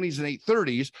 820s, and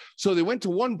 830s. So they went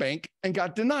to one bank and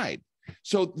got denied.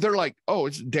 So they're like, oh,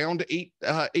 it's down to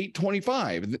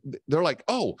 825. They're like,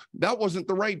 oh, that wasn't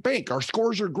the right bank. Our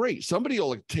scores are great. Somebody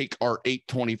will take our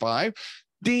 825.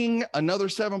 Ding, another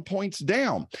 7 points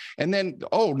down. And then,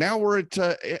 oh, now we're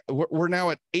now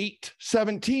at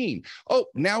 817. Oh,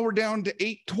 now we're down to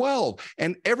 812.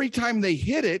 And every time they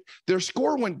hit it, their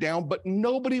score went down, but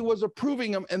nobody was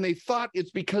approving them. And they thought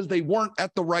it's because they weren't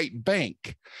at the right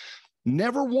bank.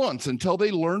 Never once, until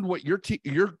they learned what your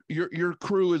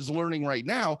crew is learning right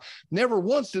now, never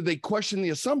once did they question the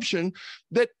assumption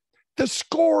that the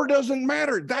score doesn't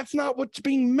matter. That's not what's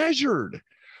being measured.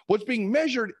 What's being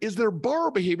measured is their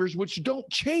borrower behaviors, which don't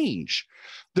change.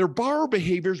 Their borrower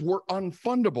behaviors were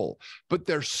unfundable, but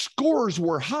their scores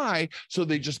were high, so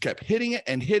they just kept hitting it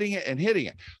and hitting it and hitting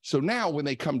it. So now when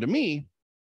they come to me,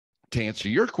 to answer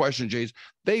your question, Jace,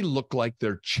 they look like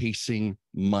they're chasing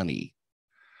money.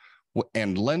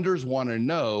 And lenders want to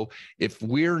know if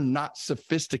we're not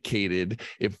sophisticated,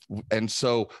 and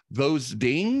so those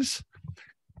dings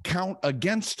count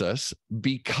against us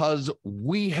because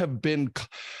we have been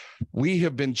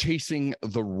chasing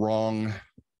the wrong.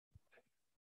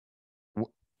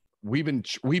 We've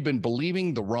been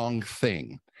believing the wrong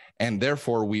thing. And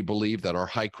therefore, we believe that our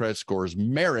high credit scores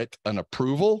merit an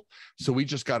approval. So we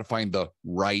just got to find the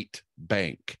right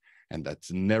bank. And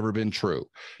that's never been true.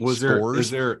 Well,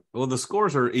 the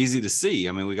scores are easy to see.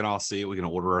 I mean, we can all see it. We can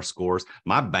order our scores.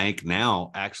 My bank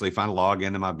now, actually, if I log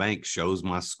into my bank, shows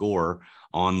my score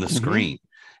on the screen.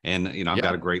 And, I've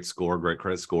got a great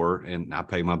credit score, and I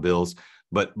pay my bills.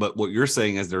 But what you're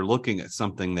saying is they're looking at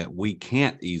something that we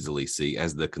can't easily see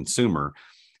as the consumer.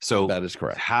 So that is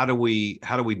correct. How do we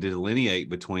delineate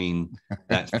between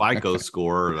that FICO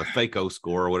score or the FACO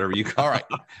score or whatever you call it?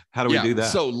 How do we do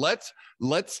that? So let's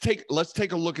take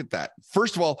a look at that.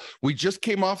 First of all, we just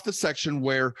came off the section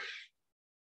where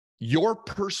your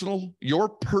personal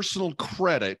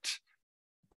credit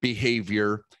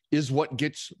behavior is what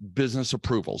gets business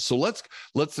approval. So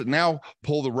let's now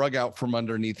pull the rug out from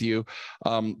underneath you.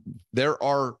 There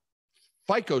are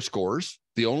FICO scores,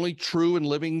 the only true and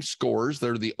living scores.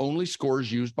 They're the only scores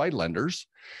used by lenders.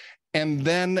 And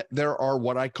then there are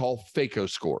what I call FACO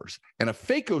scores. And a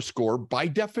FACO score, by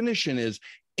definition, is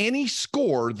any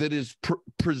score that is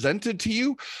presented to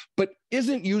you, but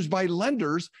isn't used by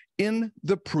lenders in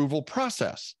the approval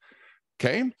process.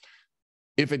 Okay.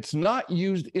 If it's not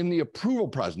used in the approval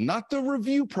process, not the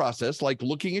review process, like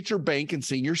looking at your bank and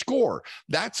seeing your score,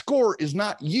 that score is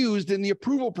not used in the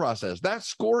approval process. That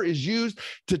score is used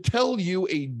to tell you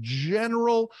a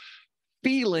general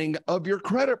feeling of your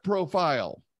credit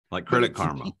profile. Like Credit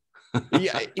Karma.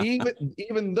 Yeah,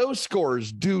 even those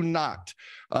scores do not,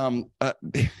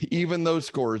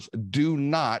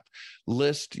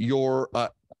 list your,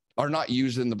 are not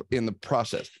used in the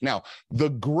process. Now, the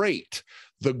great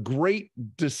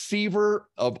deceiver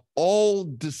of all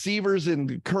deceivers in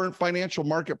the current financial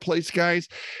marketplace, guys,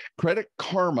 Credit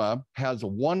Karma has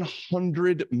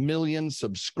 100 million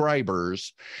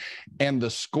subscribers, and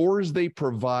the scores they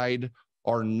provide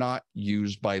are not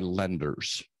used by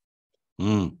lenders.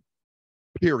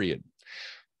 Period.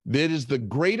 That is the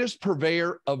greatest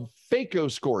purveyor of FACO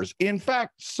scores. In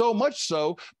fact, so much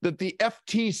so that the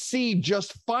FTC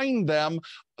just fined them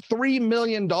 $3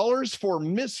 million for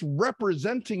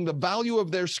misrepresenting the value of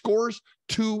their scores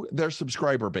to their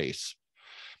subscriber base.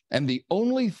 And the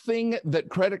only thing that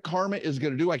Credit Karma is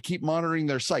going to do, I keep monitoring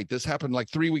their site. This happened like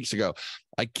 3 weeks ago.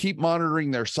 I keep monitoring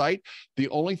their site. The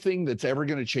only thing that's ever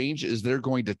going to change is they're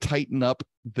going to tighten up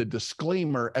the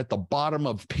disclaimer at the bottom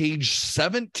of page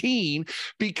 17,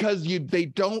 because they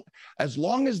don't, as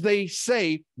long as they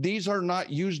say these are not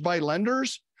used by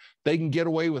lenders, they can get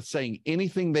away with saying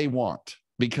anything they want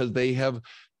because they have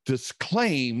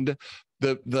disclaimed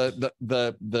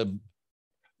the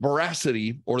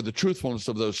veracity or the truthfulness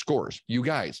of those scores. You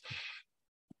guys,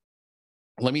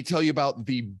 let me tell you about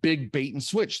the big bait and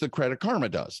switch that Credit Karma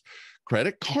does.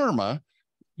 Credit Karma,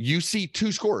 you see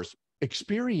two scores.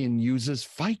 Experian uses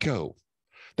FICO.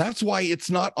 That's why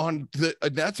it's not on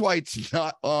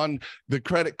the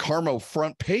Credit Karma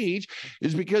front page,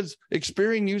 is because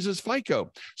Experian uses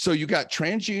FICO. So you got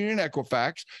TransUnion,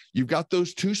 Equifax, you've got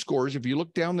those two scores. If you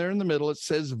look down there in the middle, it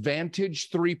says Vantage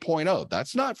 3.0.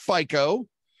 That's not FICO.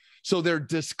 So they're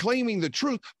disclaiming the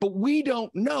truth, but we don't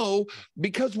know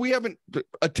because we haven't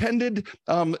attended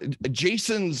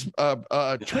Jason's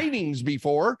trainings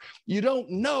before. You don't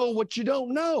know what you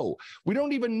don't know. We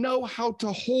don't even know how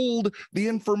to hold the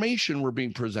information we're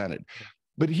being presented.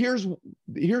 But here's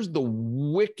the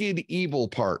wicked evil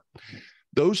part.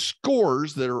 Those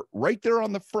scores that are right there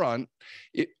on the front,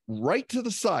 right to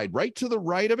the side, right to the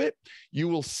right of it, you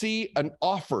will see an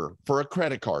offer for a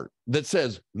credit card that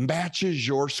says matches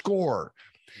your score.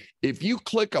 If you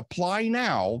click apply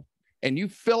now and you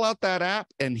fill out that app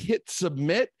and hit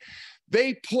submit,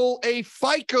 they pull a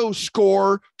FICO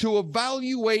score to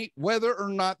evaluate whether or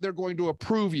not they're going to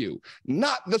approve you,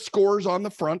 not the scores on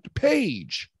the front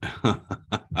page.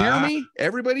 Hear me?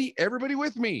 Everybody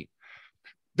with me.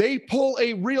 They pull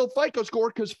a real FICO score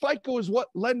because FICO is what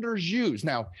lenders use.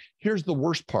 Now, here's the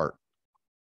worst part.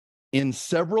 In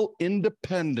several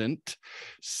independent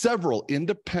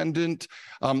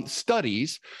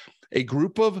studies, a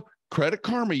group of Credit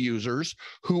Karma users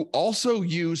who also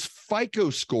use FICO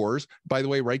scores. By the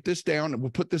way, write this down, and we'll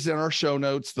put this in our show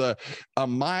notes. The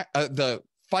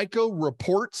FICO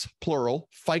reports, plural,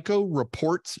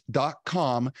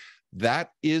 FICOreports.com.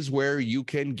 That is where you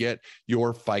can get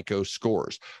your FICO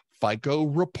scores.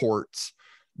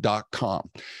 FICOreports.com.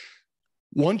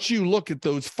 Once you look at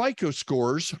those FICO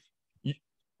scores,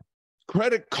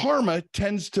 Credit Karma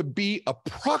tends to be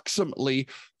approximately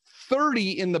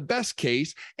 30 in the best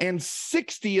case and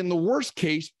 60 in the worst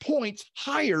case points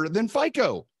higher than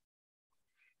FICO.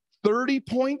 30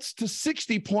 points to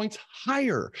 60 points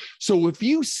higher. So if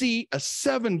you see a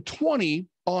 720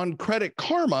 on Credit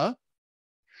Karma,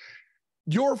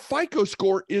 your FICO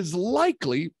score is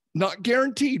likely, not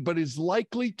guaranteed, but is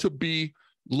likely to be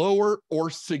lower or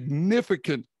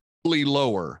significantly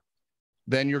lower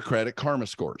than your Credit Karma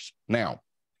scores. Now,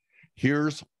 you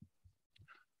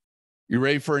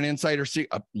ready for an insider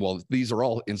secret? Well, these are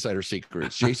all insider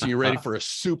secrets. Jason, you ready for a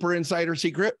super insider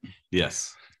secret?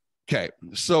 Yes. Okay.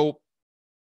 So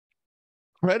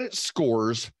credit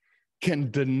scores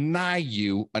can deny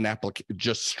you an application,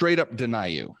 just straight up deny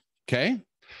you. Okay.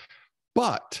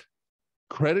 But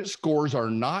credit scores are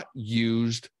not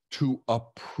used to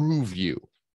approve you.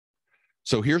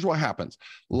 So here's what happens.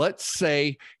 Let's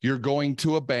say you're going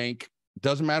to a bank,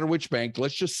 doesn't matter which bank.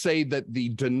 Let's just say that the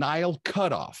denial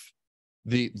cutoff,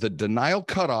 the denial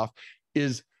cutoff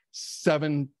is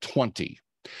 720.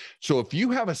 So if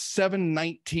you have a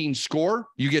 719 score,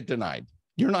 you get denied.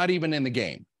 You're not even in the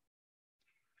game.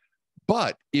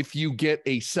 But if you get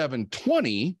a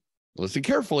 720, listen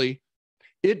carefully,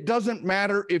 it doesn't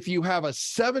matter if you have a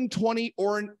 720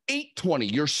 or an 820.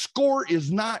 Your score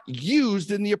is not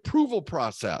used in the approval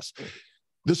process.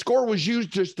 The score was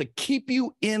used just to keep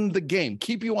you in the game,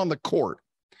 keep you on the court.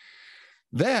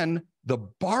 Then the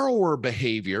borrower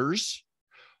behaviors,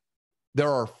 there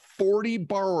are 40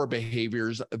 borrower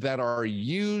behaviors that are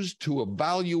used to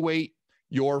evaluate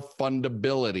your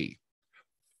fundability.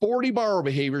 40 borrower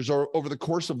behaviors are over the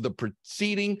course of the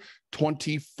preceding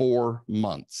 24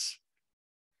 months.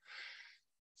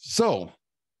 So,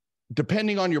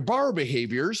 depending on your borrower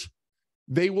behaviors,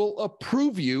 they will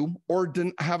approve you or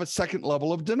have a second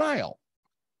level of denial.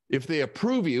 If they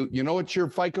approve you, you know what your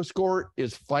FICO score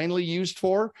is finally used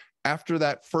for after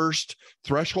that first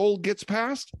threshold gets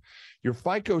passed? Your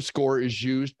FICO score is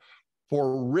used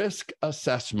for risk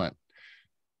assessment.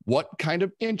 What kind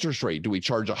of interest rate? Do we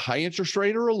charge a high interest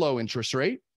rate or a low interest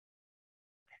rate?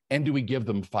 And do we give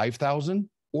them $5,000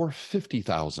 or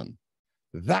 $50,000?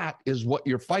 That is what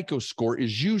your FICO score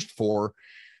is used for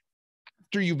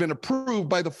after you've been approved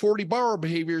by the 40 borrower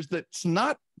behaviors that's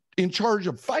not in charge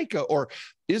of FICO or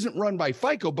isn't run by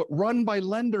FICO, but run by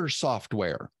lender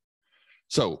software.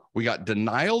 So we got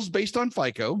denials based on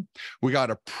FICO, we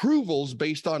got approvals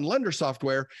based on lender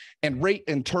software, and rate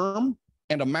and term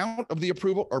and amount of the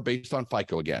approval are based on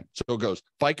FICO again. So it goes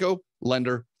FICO,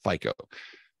 lender, FICO.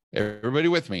 Everybody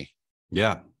with me?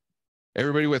 Yeah.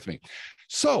 Everybody with me?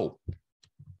 So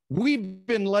we've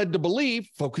been led to believe,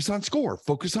 focus on score,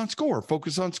 focus on score,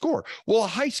 focus on score. Well, a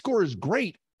high score is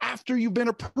great after you've been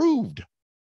approved.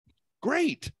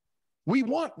 Great. We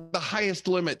want the highest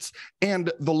limits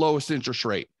and the lowest interest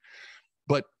rate.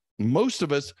 But most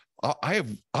of us, I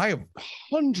have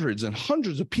hundreds and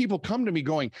hundreds of people come to me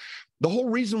going, the whole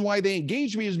reason why they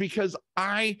engage me is because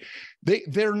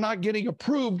they're not getting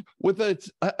approved with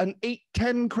an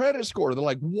 810 credit score. They're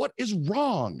like, what is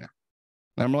wrong?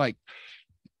 And I'm like,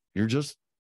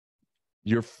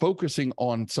 you're focusing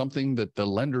on something that the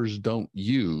lenders don't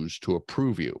use to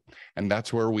approve you. And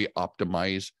that's where we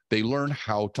optimize. They learn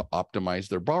how to optimize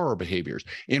their borrower behaviors.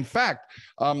 In fact,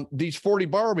 these 40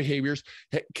 borrower behaviors,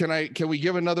 can we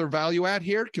give another value add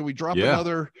here? Can we drop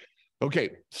another? Okay.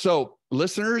 So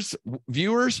listeners,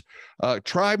 viewers,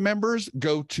 tribe members,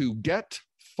 go to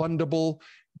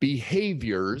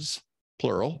getfundablebehaviors,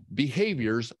 plural,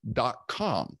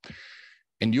 behaviors.com.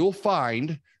 And you'll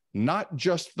find not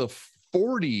just the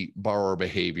 40 borrower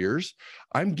behaviors,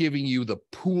 I'm giving you the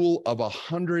pool of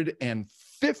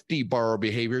 150 borrower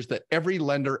behaviors that every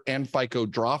lender and FICO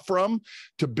draw from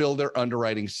to build their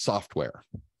underwriting software.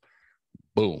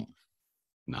 Boom.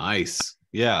 Nice.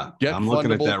 Yeah. I'm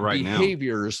looking at that right now.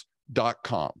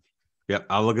 Behaviors.com. Yep.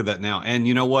 I'll look at that now. And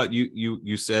you know what?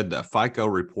 You said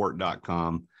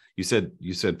FICOreport.com. You said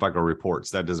FICO reports.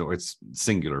 That doesn't, it's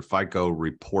singular.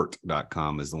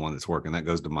 FICOreport.com is the one that's working. That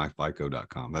goes to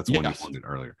myfico.com. That's the one you wanted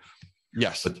earlier.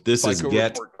 Yes. But this is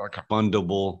Get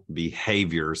Fundable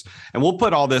Behaviors. And we'll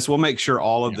put all this, we'll make sure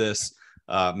all of this,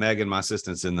 Megan, my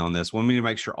assistant's in on this. We'll need to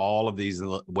make sure all of these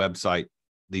website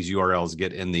these URLs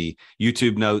get in the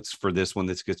YouTube notes for this one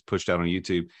that gets pushed out on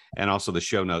YouTube, and also the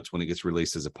show notes when it gets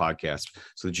released as a podcast,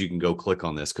 so that you can go click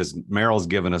on this, because Merrill's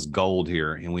given us gold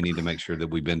here, and we need to make sure that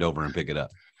we bend over and pick it up.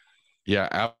 Yeah,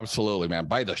 absolutely, man.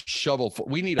 By the shovel.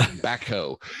 We need a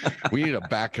backhoe. We need a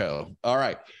backhoe. All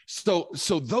right. So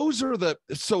those are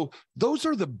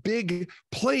the big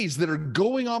plays that are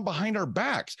going on behind our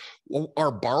backs.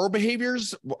 Our borrower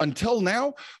behaviors until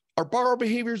now, our borrower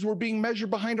behaviors were being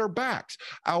measured behind our backs.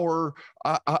 Our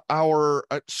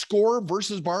score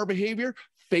versus borrower behavior,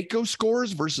 FACO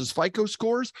scores versus FICO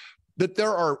scores, that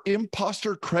there are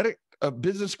imposter credit,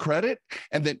 business credit,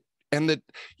 and that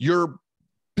your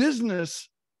business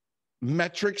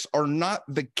metrics are not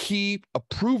the key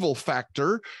approval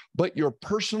factor, but your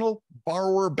personal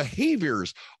borrower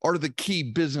behaviors are the key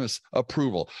business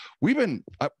approval. We've been,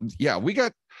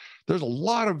 there's a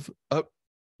lot of,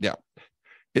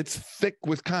 it's thick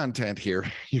with content here,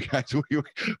 you guys.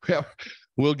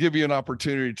 We'll give you an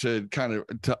opportunity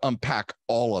to unpack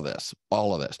all of this.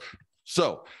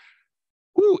 So,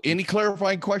 any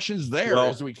clarifying questions there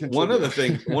as we continue? One of the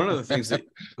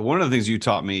things you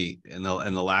taught me in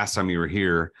the last time you were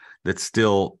here, that's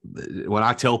still, when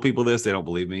I tell people this, they don't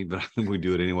believe me, but we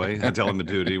do it anyway. I tell them to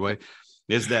do it anyway,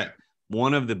 is that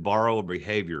one of the borrower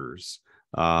behaviors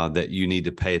that you need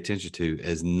to pay attention to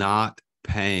is not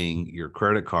paying your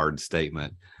credit card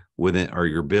statement or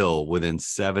your bill within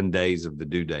 7 days of the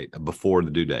due date, before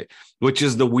the due date, which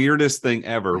is the weirdest thing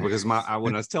ever. Because when I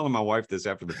was telling my wife this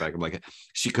after the fact, I'm like,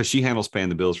 because she handles paying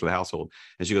the bills for the household,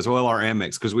 and she goes, well, our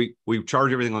Amex, because we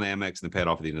charge everything on the Amex and then pay it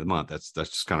off at the end of the month. That's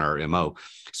just kind of our MO.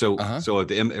 So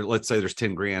at let's say there's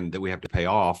 10 grand that we have to pay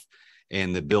off,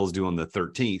 and the bill's due on the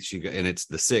 13th. And it's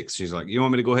the 6th. She's like, you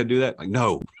want me to go ahead and do that? Like,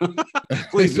 no,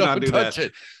 please do not do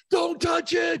that. Don't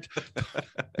touch it.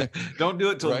 Don't do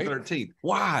it till the 13th.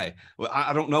 Why? Well,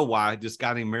 I don't know why. Just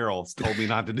guy named Merrill told me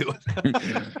not to do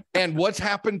it. And what's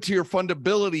happened to your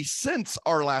fundability since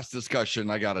our last discussion,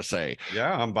 I got to say?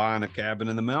 Yeah, I'm buying a cabin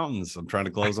in the mountains. I'm trying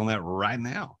to close on that right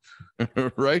now.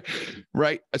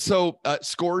 Right. So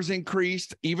scores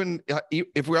increased. Even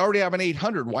if we already have an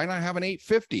 800, why not have an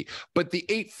 850? But the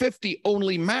 850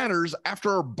 only matters after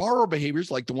our borrower behaviors,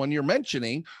 like the one you're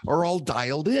mentioning, are all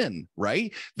dialed in,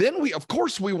 right? Then we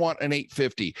want an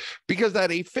 850, because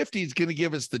that 850 is going to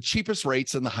give us the cheapest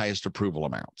rates and the highest approval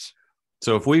amounts.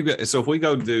 So if we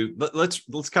go do,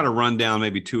 let's kind of run down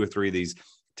maybe 2 or 3 of these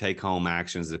take-home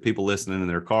actions that people listening in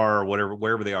their car or whatever,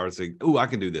 wherever they are, say, oh, I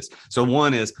can do this. So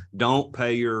one is, don't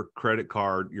pay your credit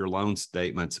card, your loan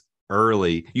statements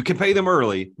early. You can pay them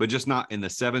early, but just not in the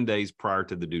 7 days prior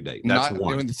to the due date. That's not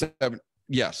one.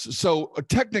 Yes. So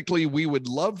technically, we would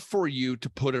love for you to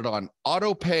put it on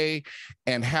auto pay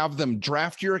and have them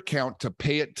draft your account to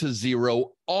pay it to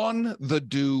zero on the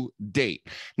due date.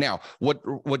 Now,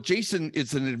 what Jason,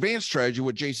 it's an advanced strategy.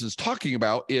 What Jason's talking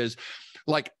about is,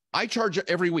 like, I charge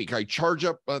every week. I charge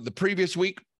up the previous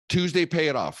week, Tuesday, pay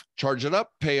it off, charge it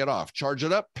up, pay it off, charge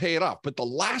it up, pay it off. But the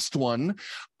last one,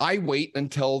 I wait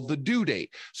until the due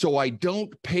date. So I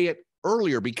don't pay it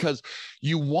earlier, because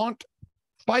you want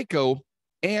FICO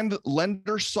and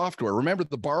lender software. Remember,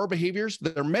 the borrower behaviors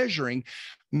they're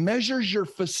measures your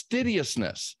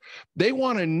fastidiousness. They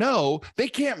want to know, they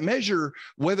can't measure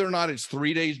whether or not it's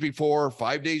 3 days before,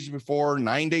 5 days before,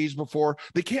 9 days before.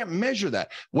 They can't measure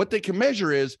that. What they can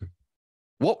measure is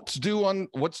what's due on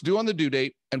the due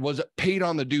date, and was it paid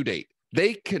on the due date.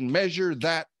 They can measure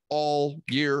that all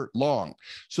year long.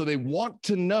 So they want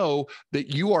to know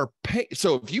that you are paid.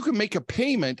 So if you can make a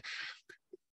payment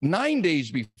 9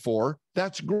 days before,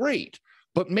 that's great.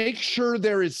 But make sure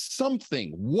there is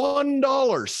something,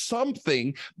 $1,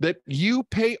 something that you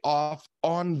pay off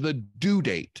on the due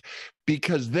date,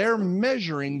 because they're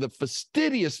measuring the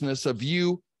fastidiousness of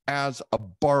you as a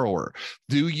borrower.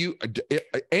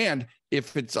 And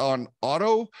if it's on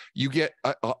auto, you get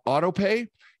auto pay,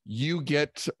 you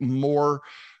get more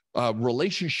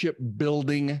relationship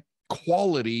building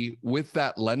quality with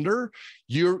that lender.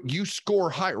 You score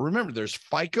higher. Remember, there's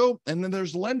FICO and then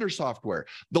there's lender software.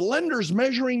 The lender's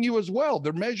measuring you as well.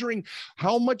 They're measuring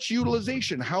how much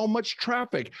utilization, how much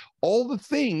traffic, all the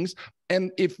things.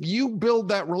 And if you build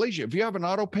that relationship, if you have an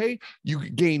auto pay, you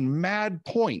gain mad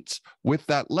points with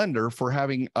that lender for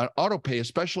having an auto pay,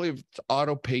 especially if it's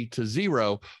auto pay to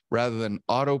zero rather than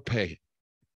auto pay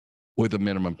with a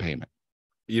minimum payment.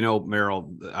 You know,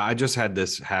 Merrill, I just had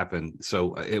this happen.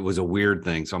 So it was a weird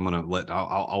thing. So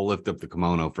I'll lift up the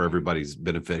kimono for everybody's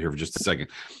benefit here for just a second.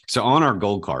 So on our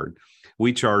gold card,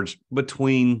 we charge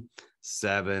between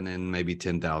 $7,000 and maybe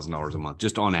 $10,000 a month,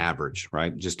 just on average,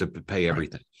 right? Just to pay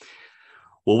everything.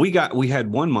 Well, we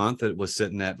had 1 month that was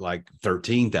sitting at like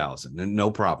 13,000 and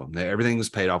no problem. Everything was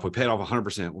paid off. We paid off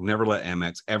 100%. We'll never let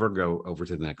Amex ever go over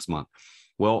to the next month.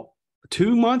 Well,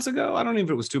 2 months ago, I don't know if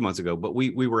it was 2 months ago, but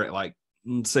we were at like,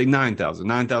 say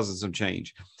 9,000 some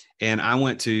change. And I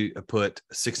went to put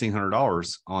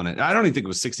 $1,600 on it. I don't even think it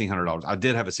was $1,600. I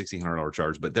did have a $1,600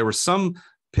 charge, but there was some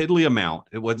piddly amount.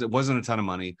 It wasn't a ton of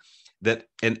money. That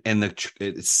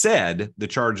it said the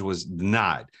charge was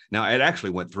denied. Now it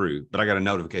actually went through, but I got a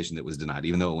notification that it was denied,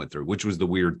 even though it went through, which was the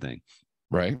weird thing.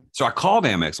 Right. So I called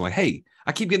Amex. I'm like, hey,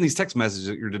 I keep getting these text messages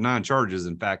that you're denying charges.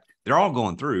 In fact, they're all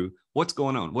going through. What's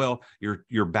going on? Well,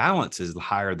 your balance is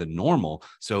higher than normal.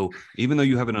 So even though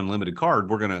you have an unlimited card,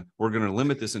 we're gonna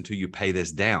limit this until you pay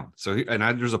this down. So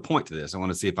there's a point to this. I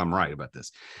want to see if I'm right about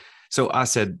this. So I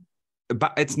said,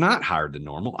 but it's not higher than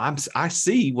normal. I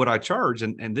see what I charge,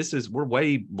 and we're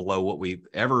way below what we've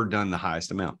ever done the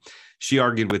highest amount. She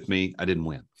argued with me. I didn't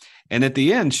win. And at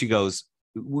the end, she goes,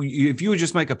 if you would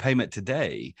just make a payment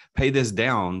today, pay this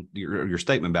down, your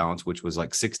statement balance, which was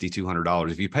like $6,200.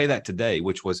 If you pay that today,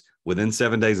 which was within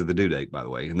 7 days of the due date, by the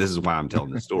way, and this is why I'm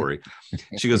telling the story.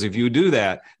 She goes, if you do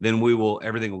that, then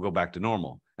everything will go back to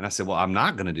normal. And I said, well, I'm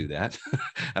not going to do that.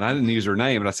 And I didn't use her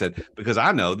name. And I said, because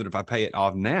I know that if I pay it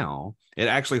off now, it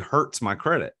actually hurts my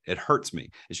credit. It hurts me.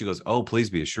 And she goes, oh,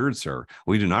 please be assured, sir,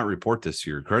 we do not report this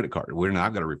to your credit card. We're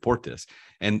not going to report this.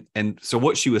 And so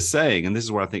what she was saying, and this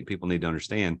is what I think people need to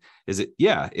understand, is that,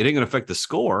 yeah, it ain't going to affect the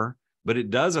score, but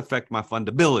it does affect my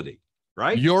fundability,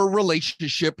 right? Your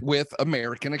relationship with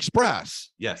American Express.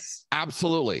 Yes,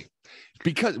 absolutely.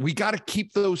 Because we got to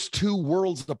keep those two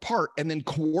worlds apart and then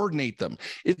coordinate them.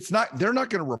 They're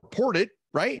not going to report it,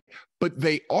 right? But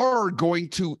they are going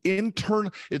to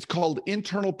it's called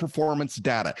internal performance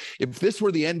data. If this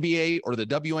were the NBA or the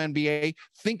WNBA,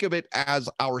 think of it as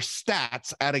our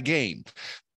stats at a game.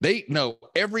 They know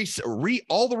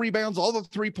all the rebounds, all the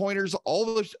 3-pointers,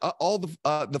 all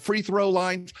the free throw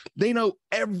lines. They know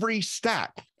every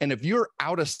stat. And if you're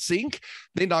out of sync,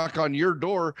 they knock on your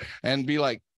door and be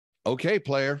like, okay,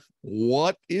 player,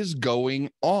 what is going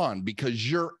on?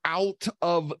 Because you're out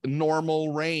of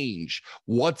normal range.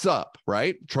 What's up,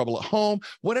 right? Trouble at home,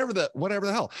 whatever the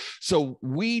hell. So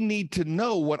we need to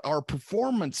know what our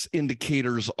performance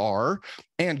indicators are.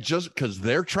 And just because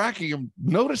they're tracking them,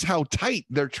 notice how tight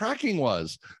their tracking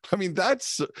was. I mean,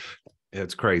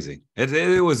 it's crazy.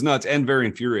 It was nuts and very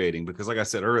infuriating because, like I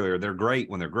said earlier, they're great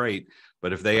when they're great.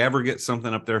 But if they ever get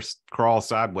something up there crawl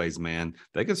sideways, man,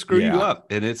 they can screw you up.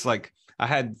 And it's like I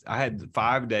had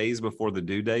 5 days before the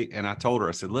due date, and I told her,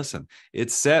 I said, listen,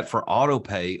 it's set for auto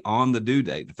pay on the due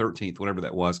date, the 13th, whatever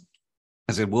that was.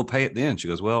 I said, we'll pay it then. She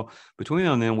goes, well, between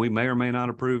now and then, we may or may not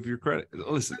approve your credit.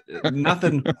 Listen,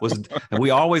 nothing was, and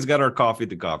we always got our coffee at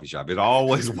the coffee shop. It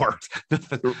always worked.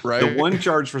 Right. The one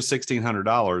charge for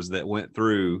 $1,600 that went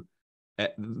through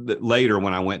later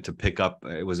when I went to pick up,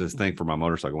 it was this thing for my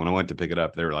motorcycle. When I went to pick it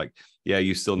up, they were like, yeah,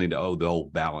 you still need to owe the whole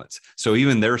balance. So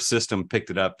even their system picked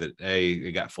it up that, hey,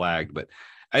 it got flagged, but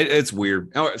it's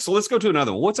weird. All right, so let's go to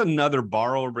another one. What's another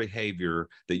borrower behavior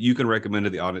that you can recommend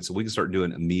to the audience so we can start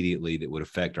doing immediately that would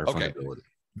affect our fundability?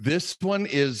 This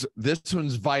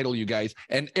one's vital, you guys.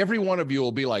 And every one of you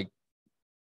will be like,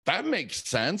 that makes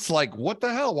sense. Like, what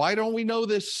the hell? Why don't we know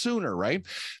this sooner, right?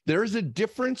 There's a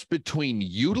difference between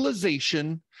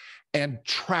utilization and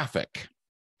traffic.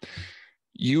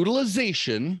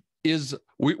 Utilization is,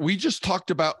 we just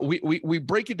talked about, we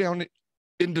break it down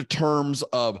into terms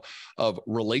of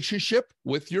relationship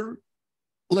with your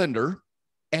lender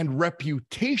and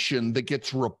reputation that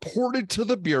gets reported to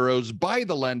the bureaus by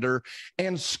the lender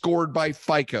and scored by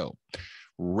FICO.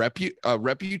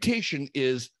 Reputation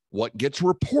is what gets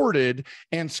reported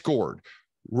and scored.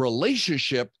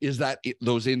 Relationship is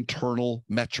those internal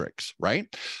metrics, right?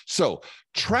 So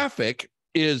traffic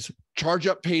is charge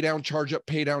up, pay down, charge up,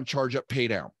 pay down, charge up, pay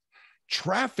down.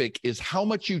 Traffic is how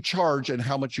much you charge and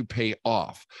how much you pay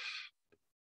off.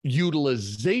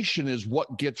 Utilization is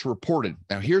what gets reported.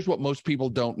 Now, here's what most people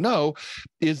don't know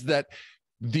is that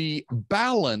the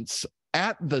balance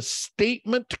at the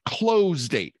statement close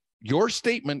date, your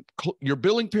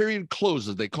billing period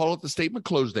closes. They call it the statement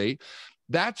close date.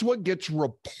 That's what gets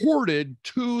reported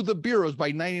to the bureaus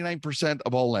by 99%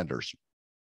 of all lenders.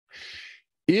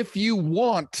 If you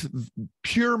want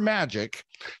pure magic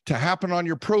to happen on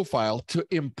your profile to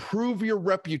improve your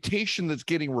reputation that's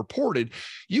getting reported,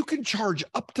 you can charge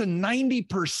up to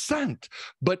 90%.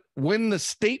 But when the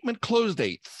statement close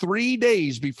date, 3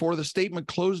 days before the statement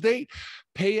close date,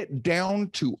 pay it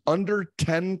down to under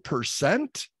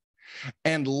 10%.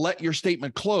 And let your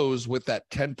statement close with that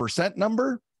 10%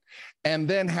 number, and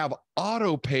then have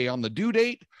auto pay on the due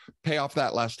date, pay off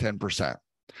that last 10%.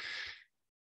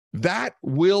 That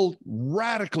will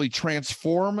radically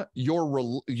transform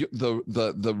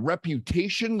the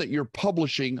reputation that you're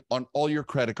publishing on all your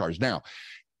credit cards. Now,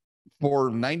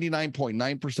 for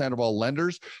 99.9% of all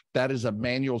lenders, that is a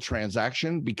manual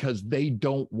transaction because they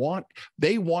want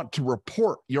to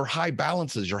report your high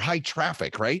balances, your high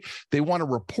traffic, right? They want to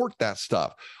report that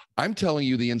stuff. I'm telling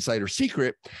you, the insider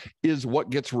secret is what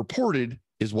gets reported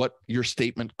is what your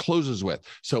statement closes with.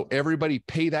 So everybody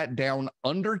pay that down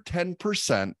under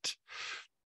 10%,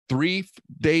 3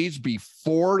 days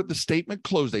before the statement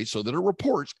close date so that it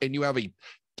reports, and you have a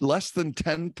less than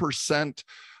 10%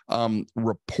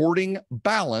 reporting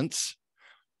balance.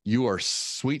 You are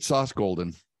sweet sauce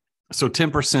golden. So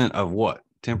 10% of what?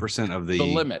 10% of the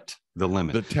limit. The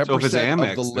limit. The 10% so if it's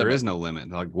Amex, the there is no limit.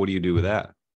 Like, what do you do with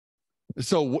that?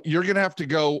 So you're going to have to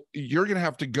go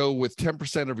with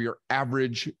 10% of your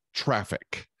average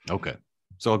traffic. Okay.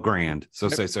 So $1,000. So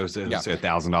say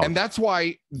 $1,000. And that's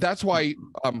why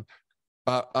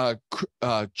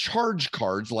charge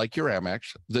cards like your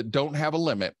Amex that don't have a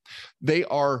limit, they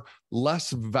are less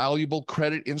valuable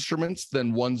credit instruments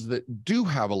than ones that do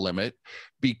have a limit,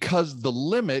 because the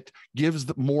limit gives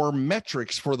more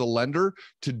metrics for the lender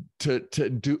to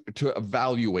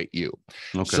evaluate you.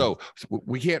 Okay. So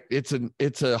we can't.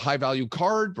 It's a high value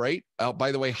card, right?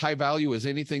 By the way, high value is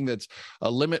anything that's a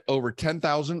limit over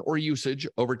 10,000 or usage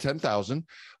over 10,000.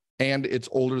 And it's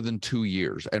older than 2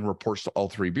 years and reports to all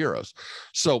 3 bureaus.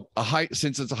 So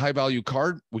since it's a high value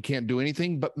card, we can't do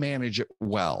anything but manage it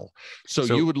well. So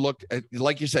you would look at,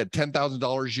 like you said,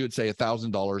 $10,000, you would say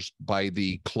 $1,000 by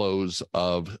the close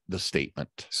of the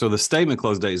statement. So the statement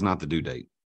close date is not the due date.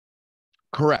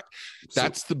 Correct.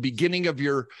 That's the beginning of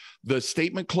the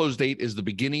statement close date is the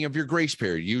beginning of your grace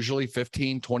period, usually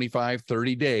 15, 25,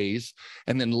 30 days.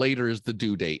 And then later is the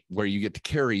due date where you get to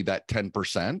carry that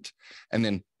 10% and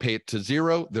then pay it to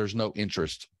zero. There's no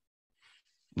interest.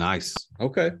 Nice.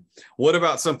 Okay. What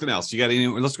about something else? You got any?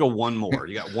 Let's go one more.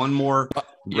 You got one more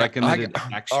recommended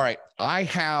action. All right. I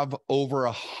have over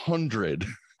 100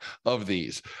 of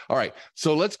these. All right.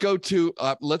 So let's go to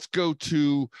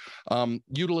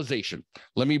utilization.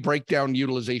 Let me break down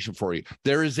utilization for you.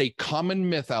 There is a common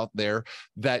myth out there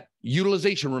that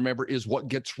utilization, remember, is what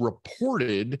gets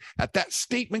reported at that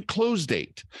statement close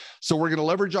date. So we're going to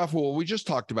leverage off of what we just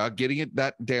talked about, getting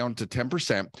that down to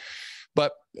 10%.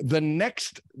 But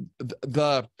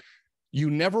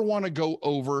you never want to go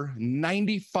over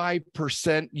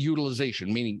 95%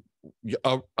 utilization, meaning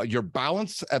your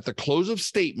balance at the close of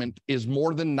statement is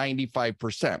more than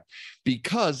 95%,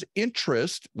 because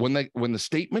interest, when the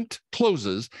statement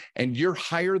closes and you're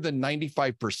higher than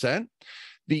 95%,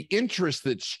 the interest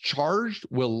that's charged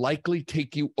will likely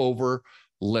take you over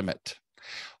limit.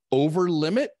 Over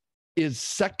limit is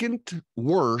second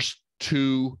worst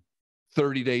to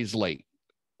 30 days late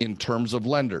in terms of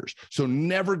lenders. So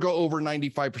never go over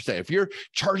 95%. If you're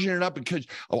charging it up because,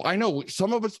 I know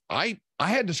some of us, I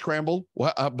had to scramble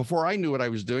before I knew what I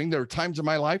was doing. There were times in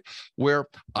my life where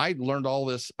I learned all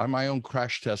this on my own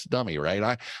crash test dummy,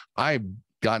 right? I've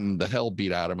gotten the hell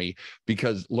beat out of me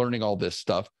because learning all this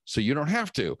stuff. So you don't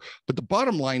have to. But the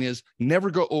bottom line is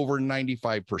never go over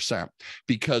 95%,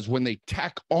 because when they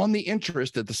tack on the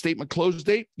interest at the statement close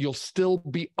date, you'll still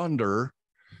be under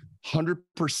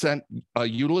 100%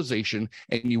 utilization,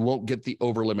 and you won't get the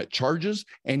over limit charges,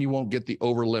 and you won't get the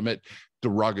over limit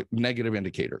negative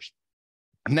indicators.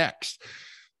 Next,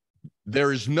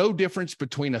 there is no difference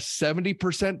between a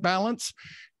 70% balance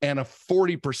and a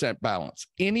 40% balance.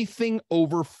 Anything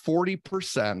over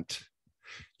 40%,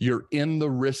 you're in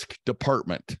the risk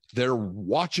department. They're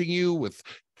watching you with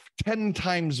 10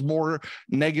 times more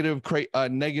negative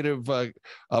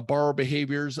borrower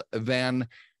behaviors than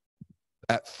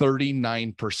at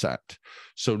 39%.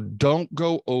 So don't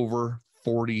go over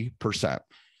 40%.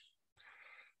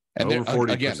 And over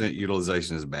 40%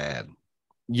 utilization is bad.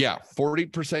 Yeah,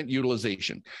 40%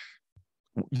 utilization.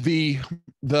 The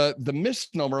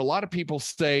misnomer, a lot of people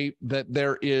say that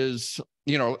there is,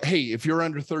 hey, if you're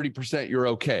under 30%, you're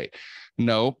okay.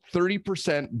 No,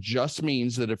 30% just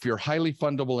means that if you're highly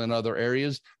fundable in other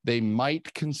areas, they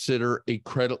might consider a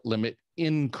credit limit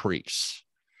increase.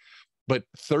 But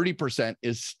 30%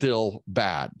 is still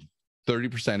bad.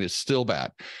 30% is still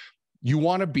bad. You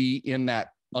want to be in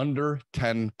that under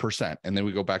 10%. And then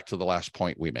we go back to the last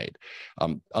point we made.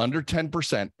 Under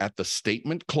 10% at the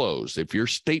statement close. If your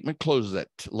statement closes at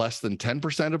less than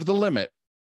 10% of the limit,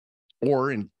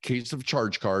 or in case of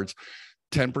charge cards,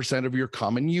 10% of your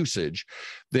common usage,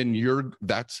 then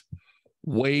that's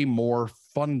way more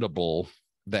fundable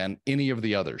than any of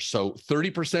the others. So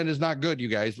 30% is not good, you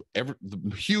guys. The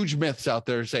huge myths out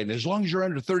there saying as long as you're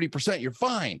under 30%, you're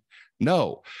fine.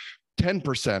 No,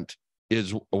 10%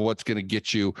 is what's going to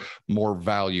get you more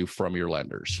value from your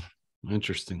lenders.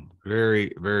 Interesting.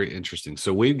 Very, very interesting.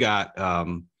 So we've got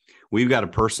a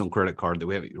personal credit card that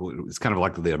we have. It's kind of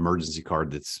like the emergency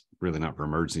card that's really not for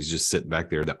emergencies, just sitting back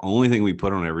there. The only thing we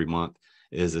put on every month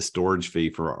is a storage fee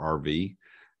for our RV,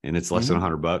 and it's less than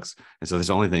 $100. And so that's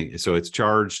the only thing. So it's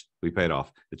charged, we pay it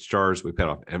off. It's charged, we pay it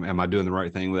off. Am I doing the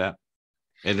right thing with that?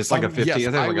 And it's like a 15, yes,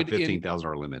 I think like a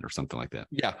 $15,000 limit or something like that.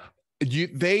 Yeah.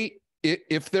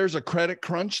 If there's a credit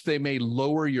crunch, they may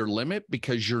lower your limit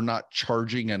because you're not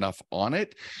charging enough on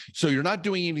it. So you're not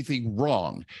doing anything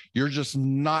wrong. You're just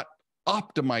not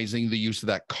optimizing the use of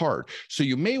that card. So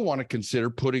you may want to consider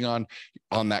putting on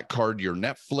that card your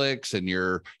Netflix and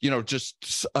your,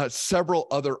 just several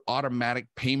other automatic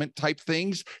payment type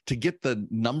things to get the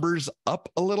numbers up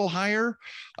a little higher.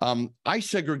 I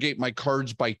segregate my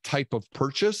cards by type of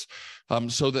purchase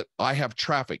so that I have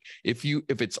traffic. If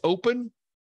it's open,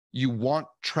 you want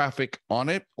traffic on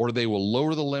it, or they will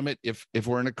lower the limit if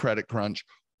we're in a credit crunch,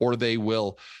 or they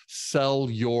will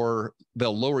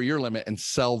they'll lower your limit and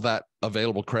sell that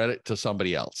available credit to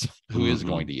somebody else who is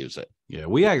going to use it. Yeah,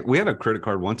 we had a credit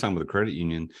card one time with a credit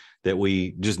union that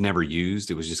we just never used.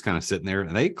 It was just kind of sitting there,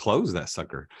 and they closed that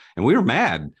sucker, and we were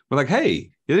mad. We're like,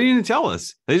 "Hey, they didn't even tell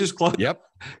us. They just closed." Yep,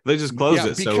 they just closed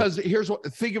it. Because here's what.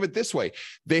 Think of it this way: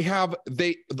 they have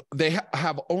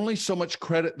only so much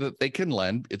credit that they can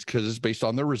lend. It's because it's based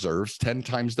on their reserves, 10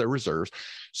 times their reserves.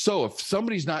 So if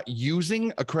somebody's not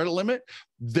using a credit limit,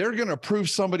 they're going to approve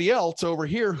somebody else over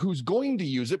here who's going to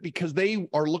use it because they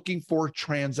are looking for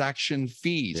transaction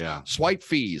fees, swipe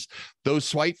fees. Those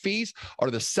swipe fees are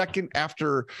the second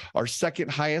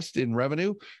highest in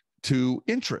revenue to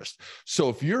interest. So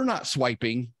if you're not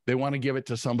swiping, they want to give it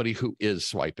to somebody who is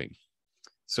swiping.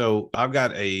 So I've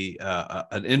got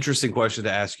an interesting question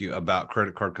to ask you about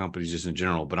credit card companies just in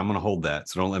general, but I'm going to hold that,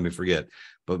 so don't let me forget.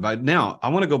 But by now, I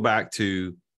want to go back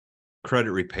to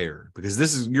credit repair, because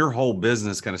this is your whole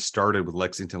business kind of started with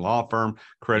Lexington Law Firm,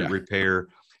 credit repair,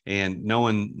 and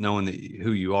knowing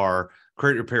who you are,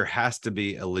 credit repair has to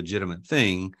be a legitimate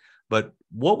thing. But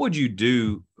what would you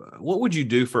do? What would you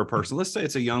do for a person? Let's say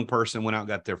it's a young person went out and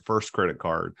got their first credit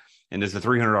card, and there's a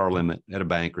 $300 limit at a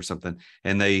bank or something,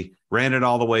 and they ran it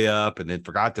all the way up and then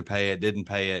forgot to pay it, didn't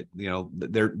pay it.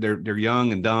 They're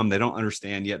young and dumb. They don't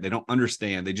understand yet. They don't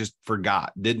understand. They just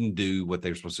forgot, didn't do what they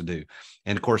were supposed to do.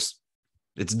 And of course,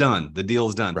 it's done. The deal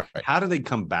is done. Right. How do they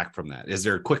come back from that? Is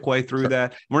there a quick way through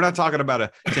that? We're not talking about a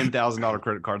 $10,000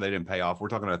 credit card they didn't pay off. We're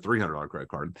talking about a $300 credit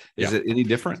card. Is it any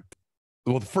different?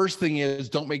 Well, the first thing is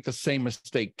don't make the same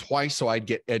mistake twice. So I'd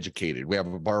get educated. We have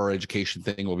a borrower education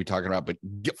thing we'll be talking about, but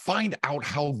find out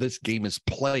how this game is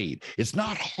played. It's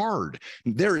not hard.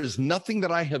 There is nothing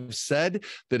that I have said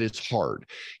that is hard.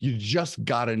 You just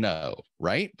got to know,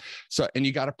 right? So, and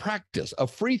you got to practice. A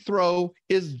free throw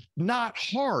is not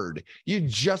hard. You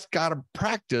just got to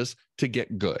practice to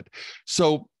get good.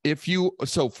 So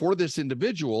for this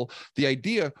individual, the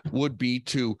idea would be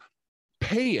to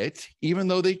pay it, even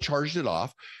though they charged it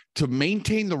off, to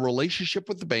maintain the relationship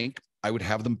with the bank. I would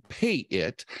have them pay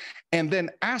it and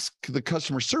then ask the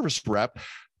customer service rep,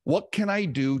 what can I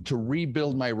do to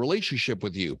rebuild my relationship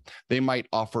with you? They might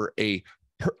offer a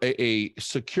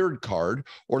secured card,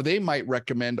 or they might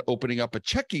recommend opening up a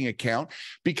checking account,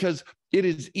 because it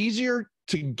is easier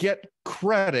to get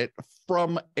credit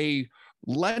from a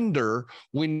lender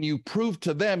when you prove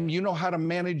to them you know how to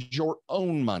manage your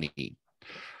own money.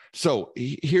 So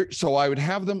I would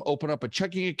have them open up a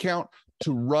checking account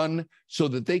to run so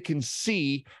that they can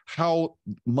see how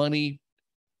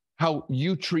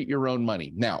you treat your own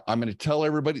money. Now, I'm going to tell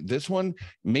everybody this one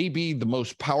may be the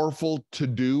most powerful to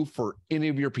do for any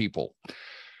of your people.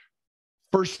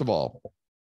 First of all,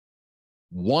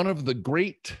 one of the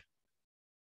great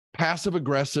passive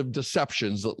aggressive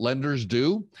deceptions that lenders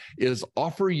do is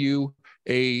offer you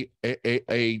a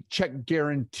check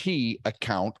guarantee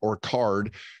account or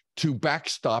card to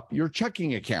backstop your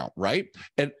checking account, right?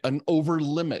 And an over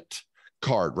limit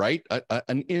card, right?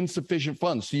 An insufficient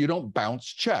funds, so you don't bounce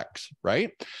checks,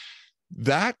 right?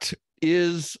 That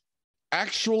is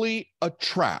actually a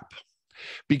trap,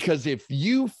 because if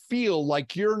you feel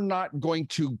like you're not going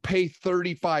to pay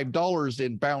 $35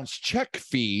 in bounce check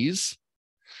fees,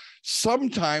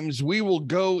 sometimes we will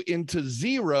go into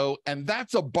zero, and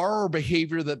that's a borrower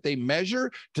behavior that they measure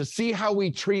to see how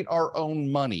we treat our own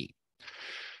money.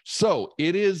 So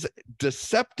it is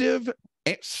deceptive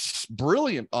It's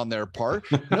brilliant on their part.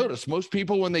 Notice most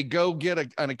people, when they go get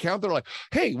an account, they're like,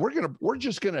 "Hey, we're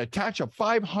just gonna attach a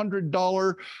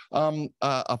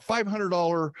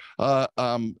 $500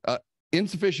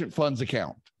 insufficient funds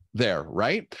account there,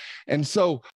 right?" And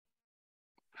so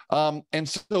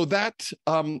that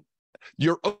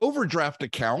your overdraft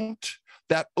account,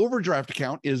 that overdraft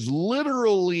account is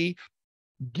literally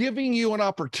giving you an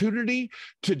opportunity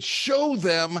to show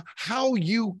them how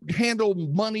you handle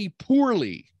money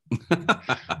poorly.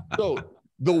 So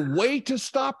the way to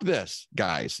stop this,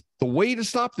 guys, the way to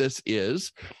stop this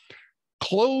is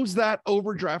close that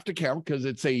overdraft account, because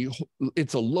it's a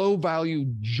low value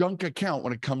junk account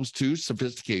when it comes to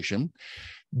sophistication.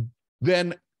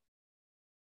 Then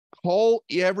call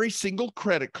every single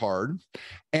credit card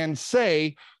and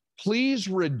say, "Please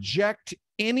reject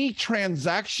any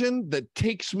transaction that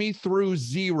takes me through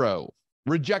zero."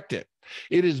 Reject it.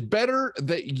 It is better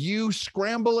that you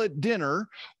scramble at dinner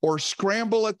or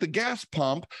scramble at the gas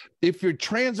pump if your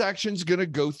transaction is going to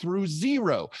go through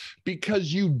zero,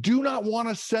 because you do not want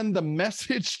to send the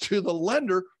message to the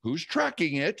lender who's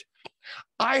tracking it,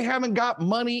 "I haven't got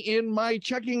money in my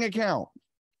checking account."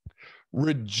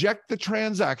 Reject the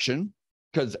transaction,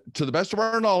 because to the best of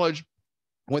our knowledge,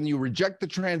 when you reject the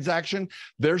transaction,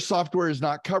 their software is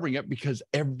not covering it, because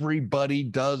everybody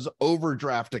does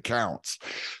overdraft accounts.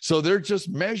 So they're just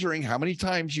measuring how many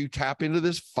times you tap into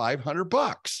this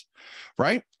 $500,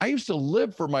 right? I used to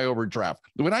live for my overdraft.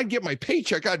 When I'd get my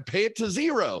paycheck, I'd pay it to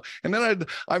zero. And then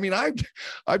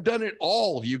I've done it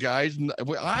all, you guys.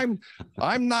 I'm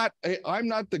not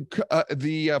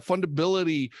the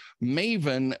fundability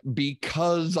maven,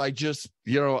 because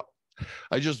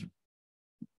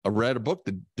I read a book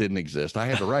that didn't exist. I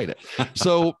had to write it.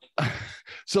 So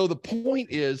the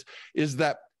point is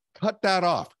that cut that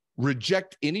off.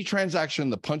 Reject any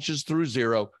transaction that punches through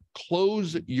zero.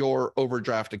 Close your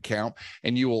overdraft account,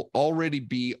 and you will already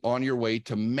be on your way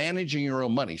to managing your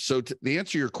own money. So to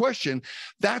answer your question,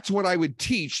 that's what I would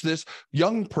teach this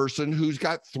young person who's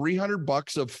got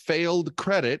 $300 of failed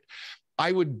credit.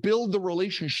 I would build the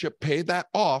relationship, pay that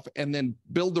off, and then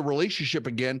build the relationship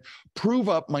again, prove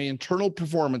up my internal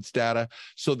performance data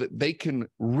so that they can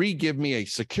re-give me a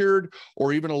secured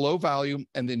or even a low value,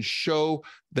 and then show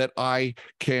that I'm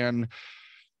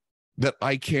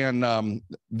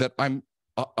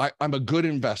a good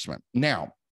investment.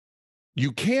 Now,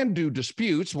 you can do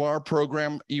disputes. Well, our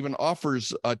program even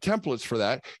offers templates for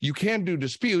that. You can do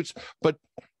disputes, but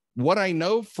what I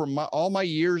know from all my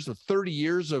years of 30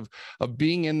 years of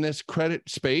being in this credit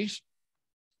space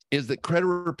is that credit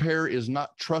repair is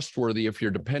not trustworthy if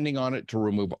you're depending on it to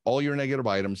remove all your negative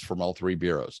items from all three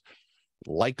bureaus.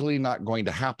 Likely not going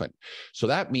to happen. So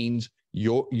that means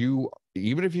you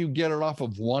even if you get it off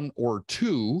of one or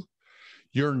two,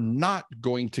 you're not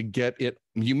going to get it.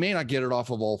 You may not get it off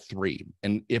of all three.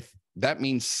 And if that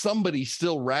means somebody's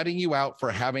still ratting you out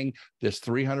for having this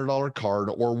 $300 card,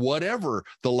 or whatever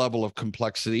the level of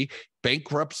complexity,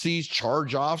 bankruptcies,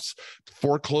 charge-offs,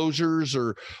 foreclosures,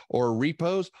 or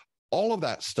repos, all of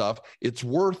that stuff, it's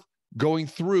worth going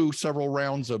through several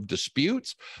rounds of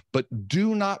disputes, but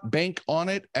do not bank on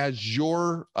it as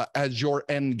your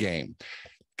end game.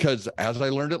 Because as I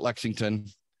learned at Lexington,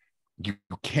 you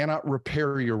cannot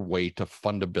repair your way to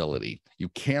fundability. You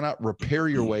cannot repair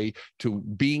your way to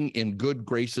being in good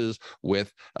graces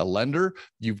with a lender.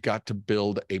 You've got to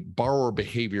build a borrower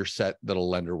behavior set that a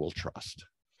lender will trust.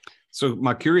 So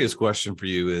my curious question for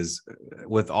you is,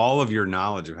 with all of your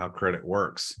knowledge of how credit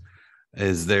works,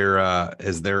 is there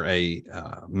a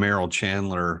Merrill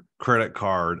Chandler credit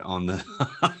card on the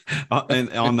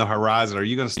on the horizon? Are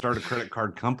you going to start a credit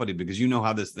card company because you know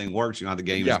how this thing works? You know how the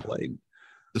game is played.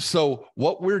 So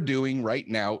what we're doing right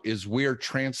now is we're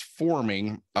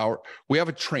transforming we have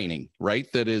a training, right?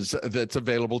 That's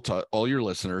available to all your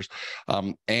listeners.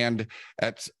 And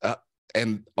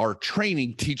our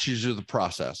training teaches you the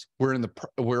process.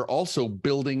 We're also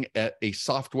building a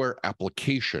software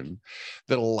application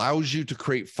that allows you to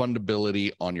create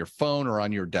fundability on your phone or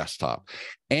on your desktop.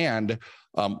 And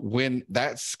when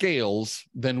that scales,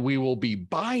 then we will be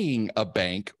buying a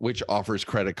bank which offers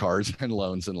credit cards and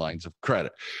loans and lines of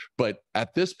credit. But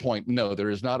at this point, no, there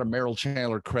is not a Merrill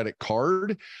Chandler credit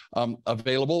card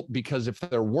available, because if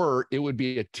there were, it would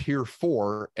be a tier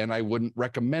 4, and I wouldn't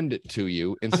recommend it to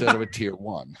you instead of a tier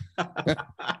 1.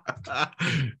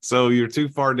 So you're too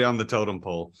far down the totem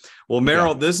pole. Well,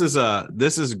 Merrill, this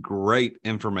is great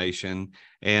information.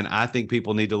 And I think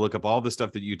people need to look up all the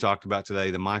stuff that you talked about today,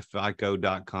 the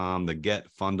myfico.com, the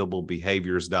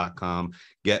getfundablebehaviors.com,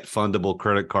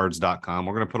 getfundablecreditcards.com.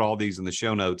 We're going to put all these in the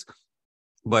show notes.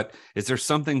 But is there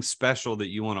something special that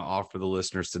you want to offer the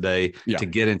listeners today to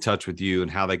get in touch with you and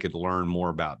how they could learn more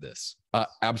about this?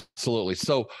 Absolutely.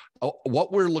 So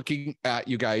what we're looking at,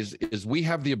 you guys, is we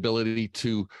have the ability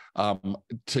to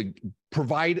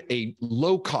provide a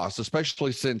low cost,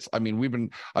 especially since, I mean,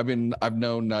 I've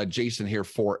known Jason here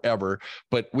forever,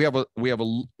 but we have a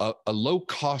low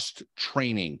cost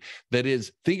training that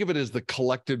is, think of it as the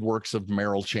collected works of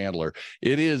Merrill Chandler.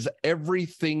 It is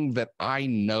everything that I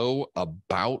know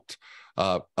about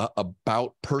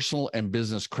personal and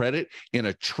business credit in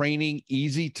a training,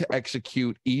 easy to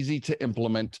execute, easy to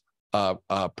implement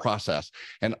process.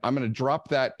 And I'm going to drop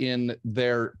that in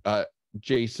there,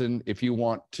 Jason, if you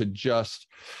want to just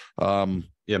Megan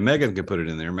can put it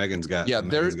in there. Megan's got got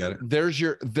it. There's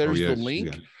the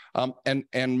link. And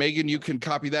Megan, you can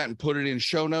copy that and put it in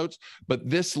show notes. But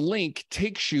this link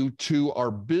takes you to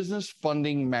our business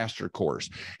funding master course.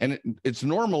 And it's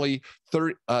normally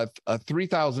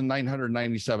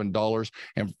 $3,997.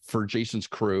 And for Jason's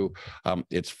crew,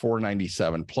 it's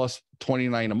 $497 plus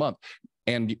 $29 a month.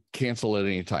 And cancel at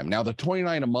any time. Now, the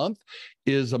 $29 a month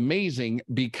is amazing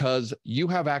because you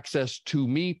have access to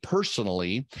me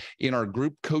personally in our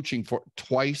group coaching for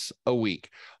twice a week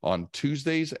on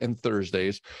Tuesdays and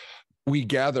Thursdays. We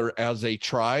gather as a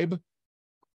tribe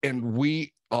and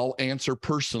I'll answer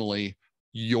personally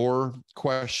your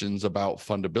questions about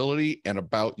fundability and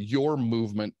about your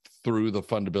movement through the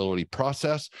fundability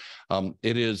process.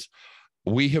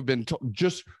 We have been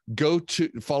just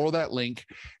follow that link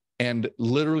and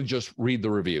literally just read the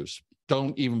reviews.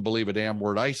 Don't even believe a damn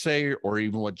word I say or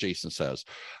even what Jason says.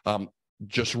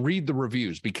 Just read the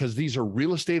reviews, because these are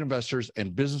real estate investors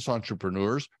and business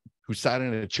entrepreneurs who sat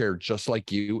in a chair just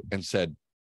like you and said,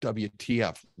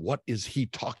 WTF, what is he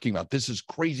talking about? This is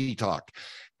crazy talk.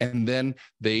 And then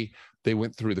they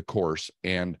went through the course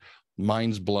and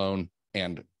minds blown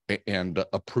and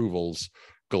approvals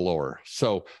galore.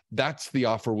 So that's the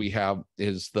offer we have,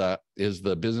 is the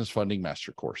business funding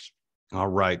master course. All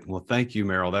right. Well, thank you,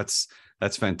 Merrill. That's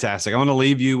fantastic. I want to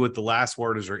leave you with the last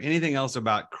word. Is there anything else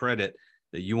about credit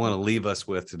that you want to leave us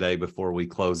with today before we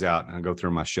close out? And I'll go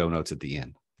through my show notes at the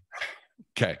end.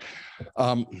 Okay.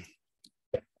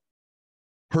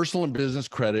 Personal and business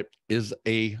credit is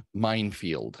a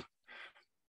minefield.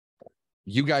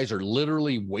 You guys are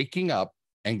literally waking up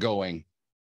and going,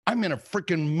 I'm in a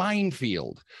freaking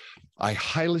minefield. I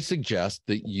highly suggest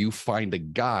that you find a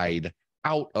guide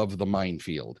out of the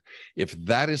minefield. If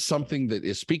that is something that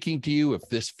is speaking to you, if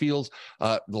this feels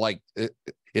like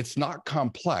it's not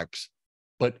complex,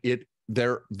 but the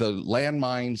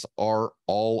landmines are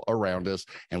all around us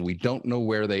and we don't know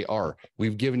where they are.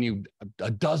 We've given you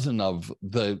a dozen of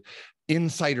the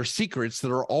insider secrets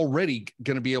that are already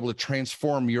going to be able to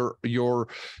transform your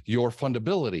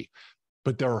fundability.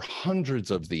 But there are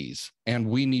hundreds of these, and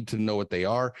we need to know what they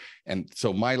are. And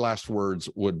so my last words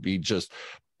would be just,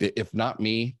 if not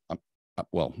me,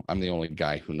 I'm the only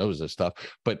guy who knows this stuff,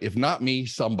 but if not me,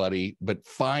 somebody, but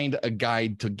find a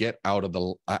guide to get out of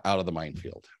the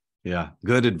minefield. Yeah,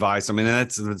 good advice. I mean,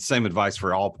 that's the same advice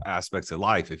for all aspects of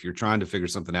life. If you're trying to figure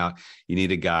something out, you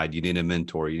need a guide, you need a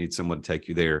mentor, you need someone to take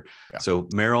you there. Yeah. So,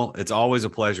 Merrill, it's always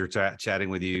a pleasure chatting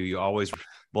with you. You always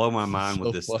blow my mind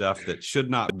with this stuff that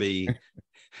should not be.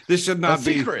 This should not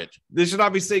be secret. This should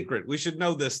not be secret. We should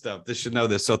know this stuff. This should know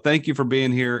this. So thank you for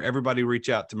being here. Everybody reach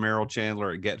out to Merrill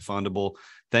Chandler at Get Fundable.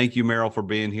 Thank you, Merrill, for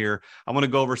being here. I want to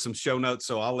go over some show notes,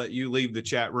 so I'll let you leave the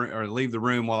chat room or leave the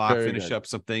room while I finish up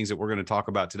some things that we're going to talk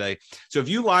about today. So if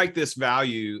you like this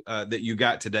value that you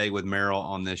got today with Merrill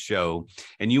on this show,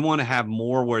 and you want to have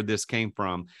more where this came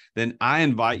from, then I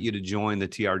invite you to join the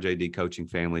TRJD coaching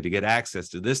family to get access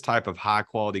to this type of high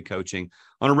quality coaching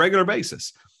on a regular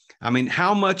basis. I mean,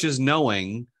 how much is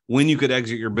knowing when you could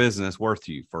exit your business worth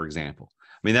to you, for example?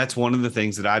 I mean, that's one of the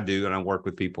things that I do, and I work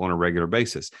with people on a regular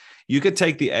basis. You could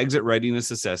take the exit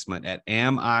readiness assessment at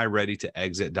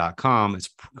amireadytoexit.com. It's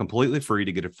completely free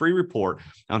to get a free report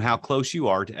on how close you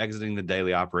are to exiting the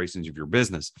daily operations of your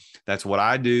business. That's what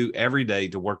I do every day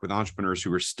to work with entrepreneurs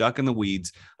who are stuck in the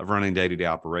weeds of running day-to-day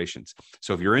operations.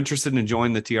 So if you're interested in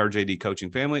joining the TRJD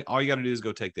coaching family, all you got to do is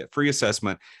go take that free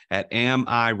assessment at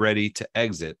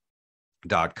amireadytoexit.com.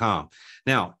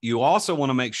 Now, you also want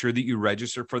to make sure that you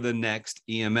register for the next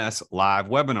EMS live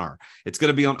webinar. It's going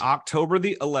to be on October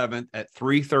the 11th at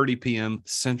 3:30 p.m.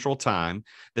 Central Time.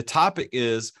 The topic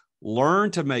is Learn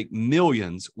to Make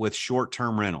Millions with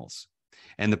Short-Term Rentals.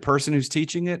 And the person who's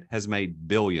teaching it has made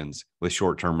billions with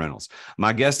short-term rentals.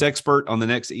 My guest expert on the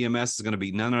next EMS is going to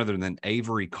be none other than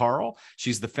Avery Carl.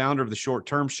 She's the founder of the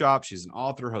Short-Term Shop. She's an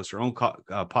author, hosts her own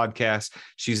podcast.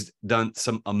 She's done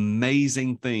some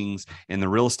amazing things in the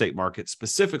real estate market,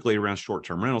 specifically around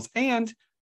short-term rentals. And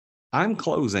I'm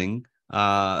closing,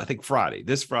 I think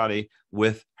this Friday,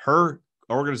 with her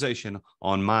organization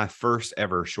on my first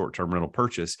ever short-term rental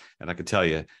purchase. And I can tell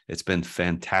you, it's been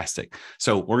fantastic.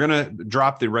 So we're going to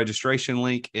drop the registration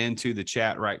link into the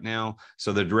chat right now.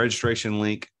 So the registration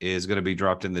link is going to be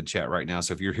dropped in the chat right now.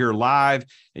 So if you're here live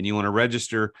and you want to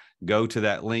register, go to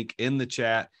that link in the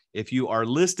chat. If you are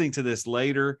listening to this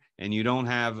later and you don't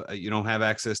have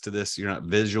access to this, you're not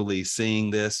visually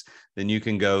seeing this, then you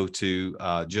can go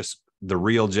to just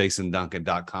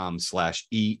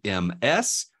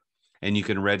therealjasonduncan.com/EMS. And you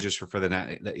can register for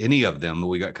any of them that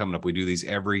we got coming up. We do these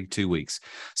every 2 weeks.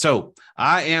 So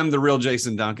I am the real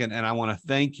Jason Duncan, and I want to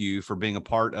thank you for being a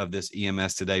part of this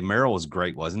EMS today. Merrill was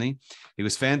great, wasn't he? He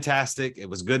was fantastic. It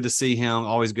was good to see him.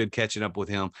 Always good catching up with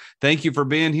him. Thank you for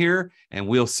being here, and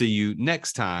we'll see you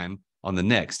next time on the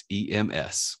next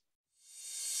EMS.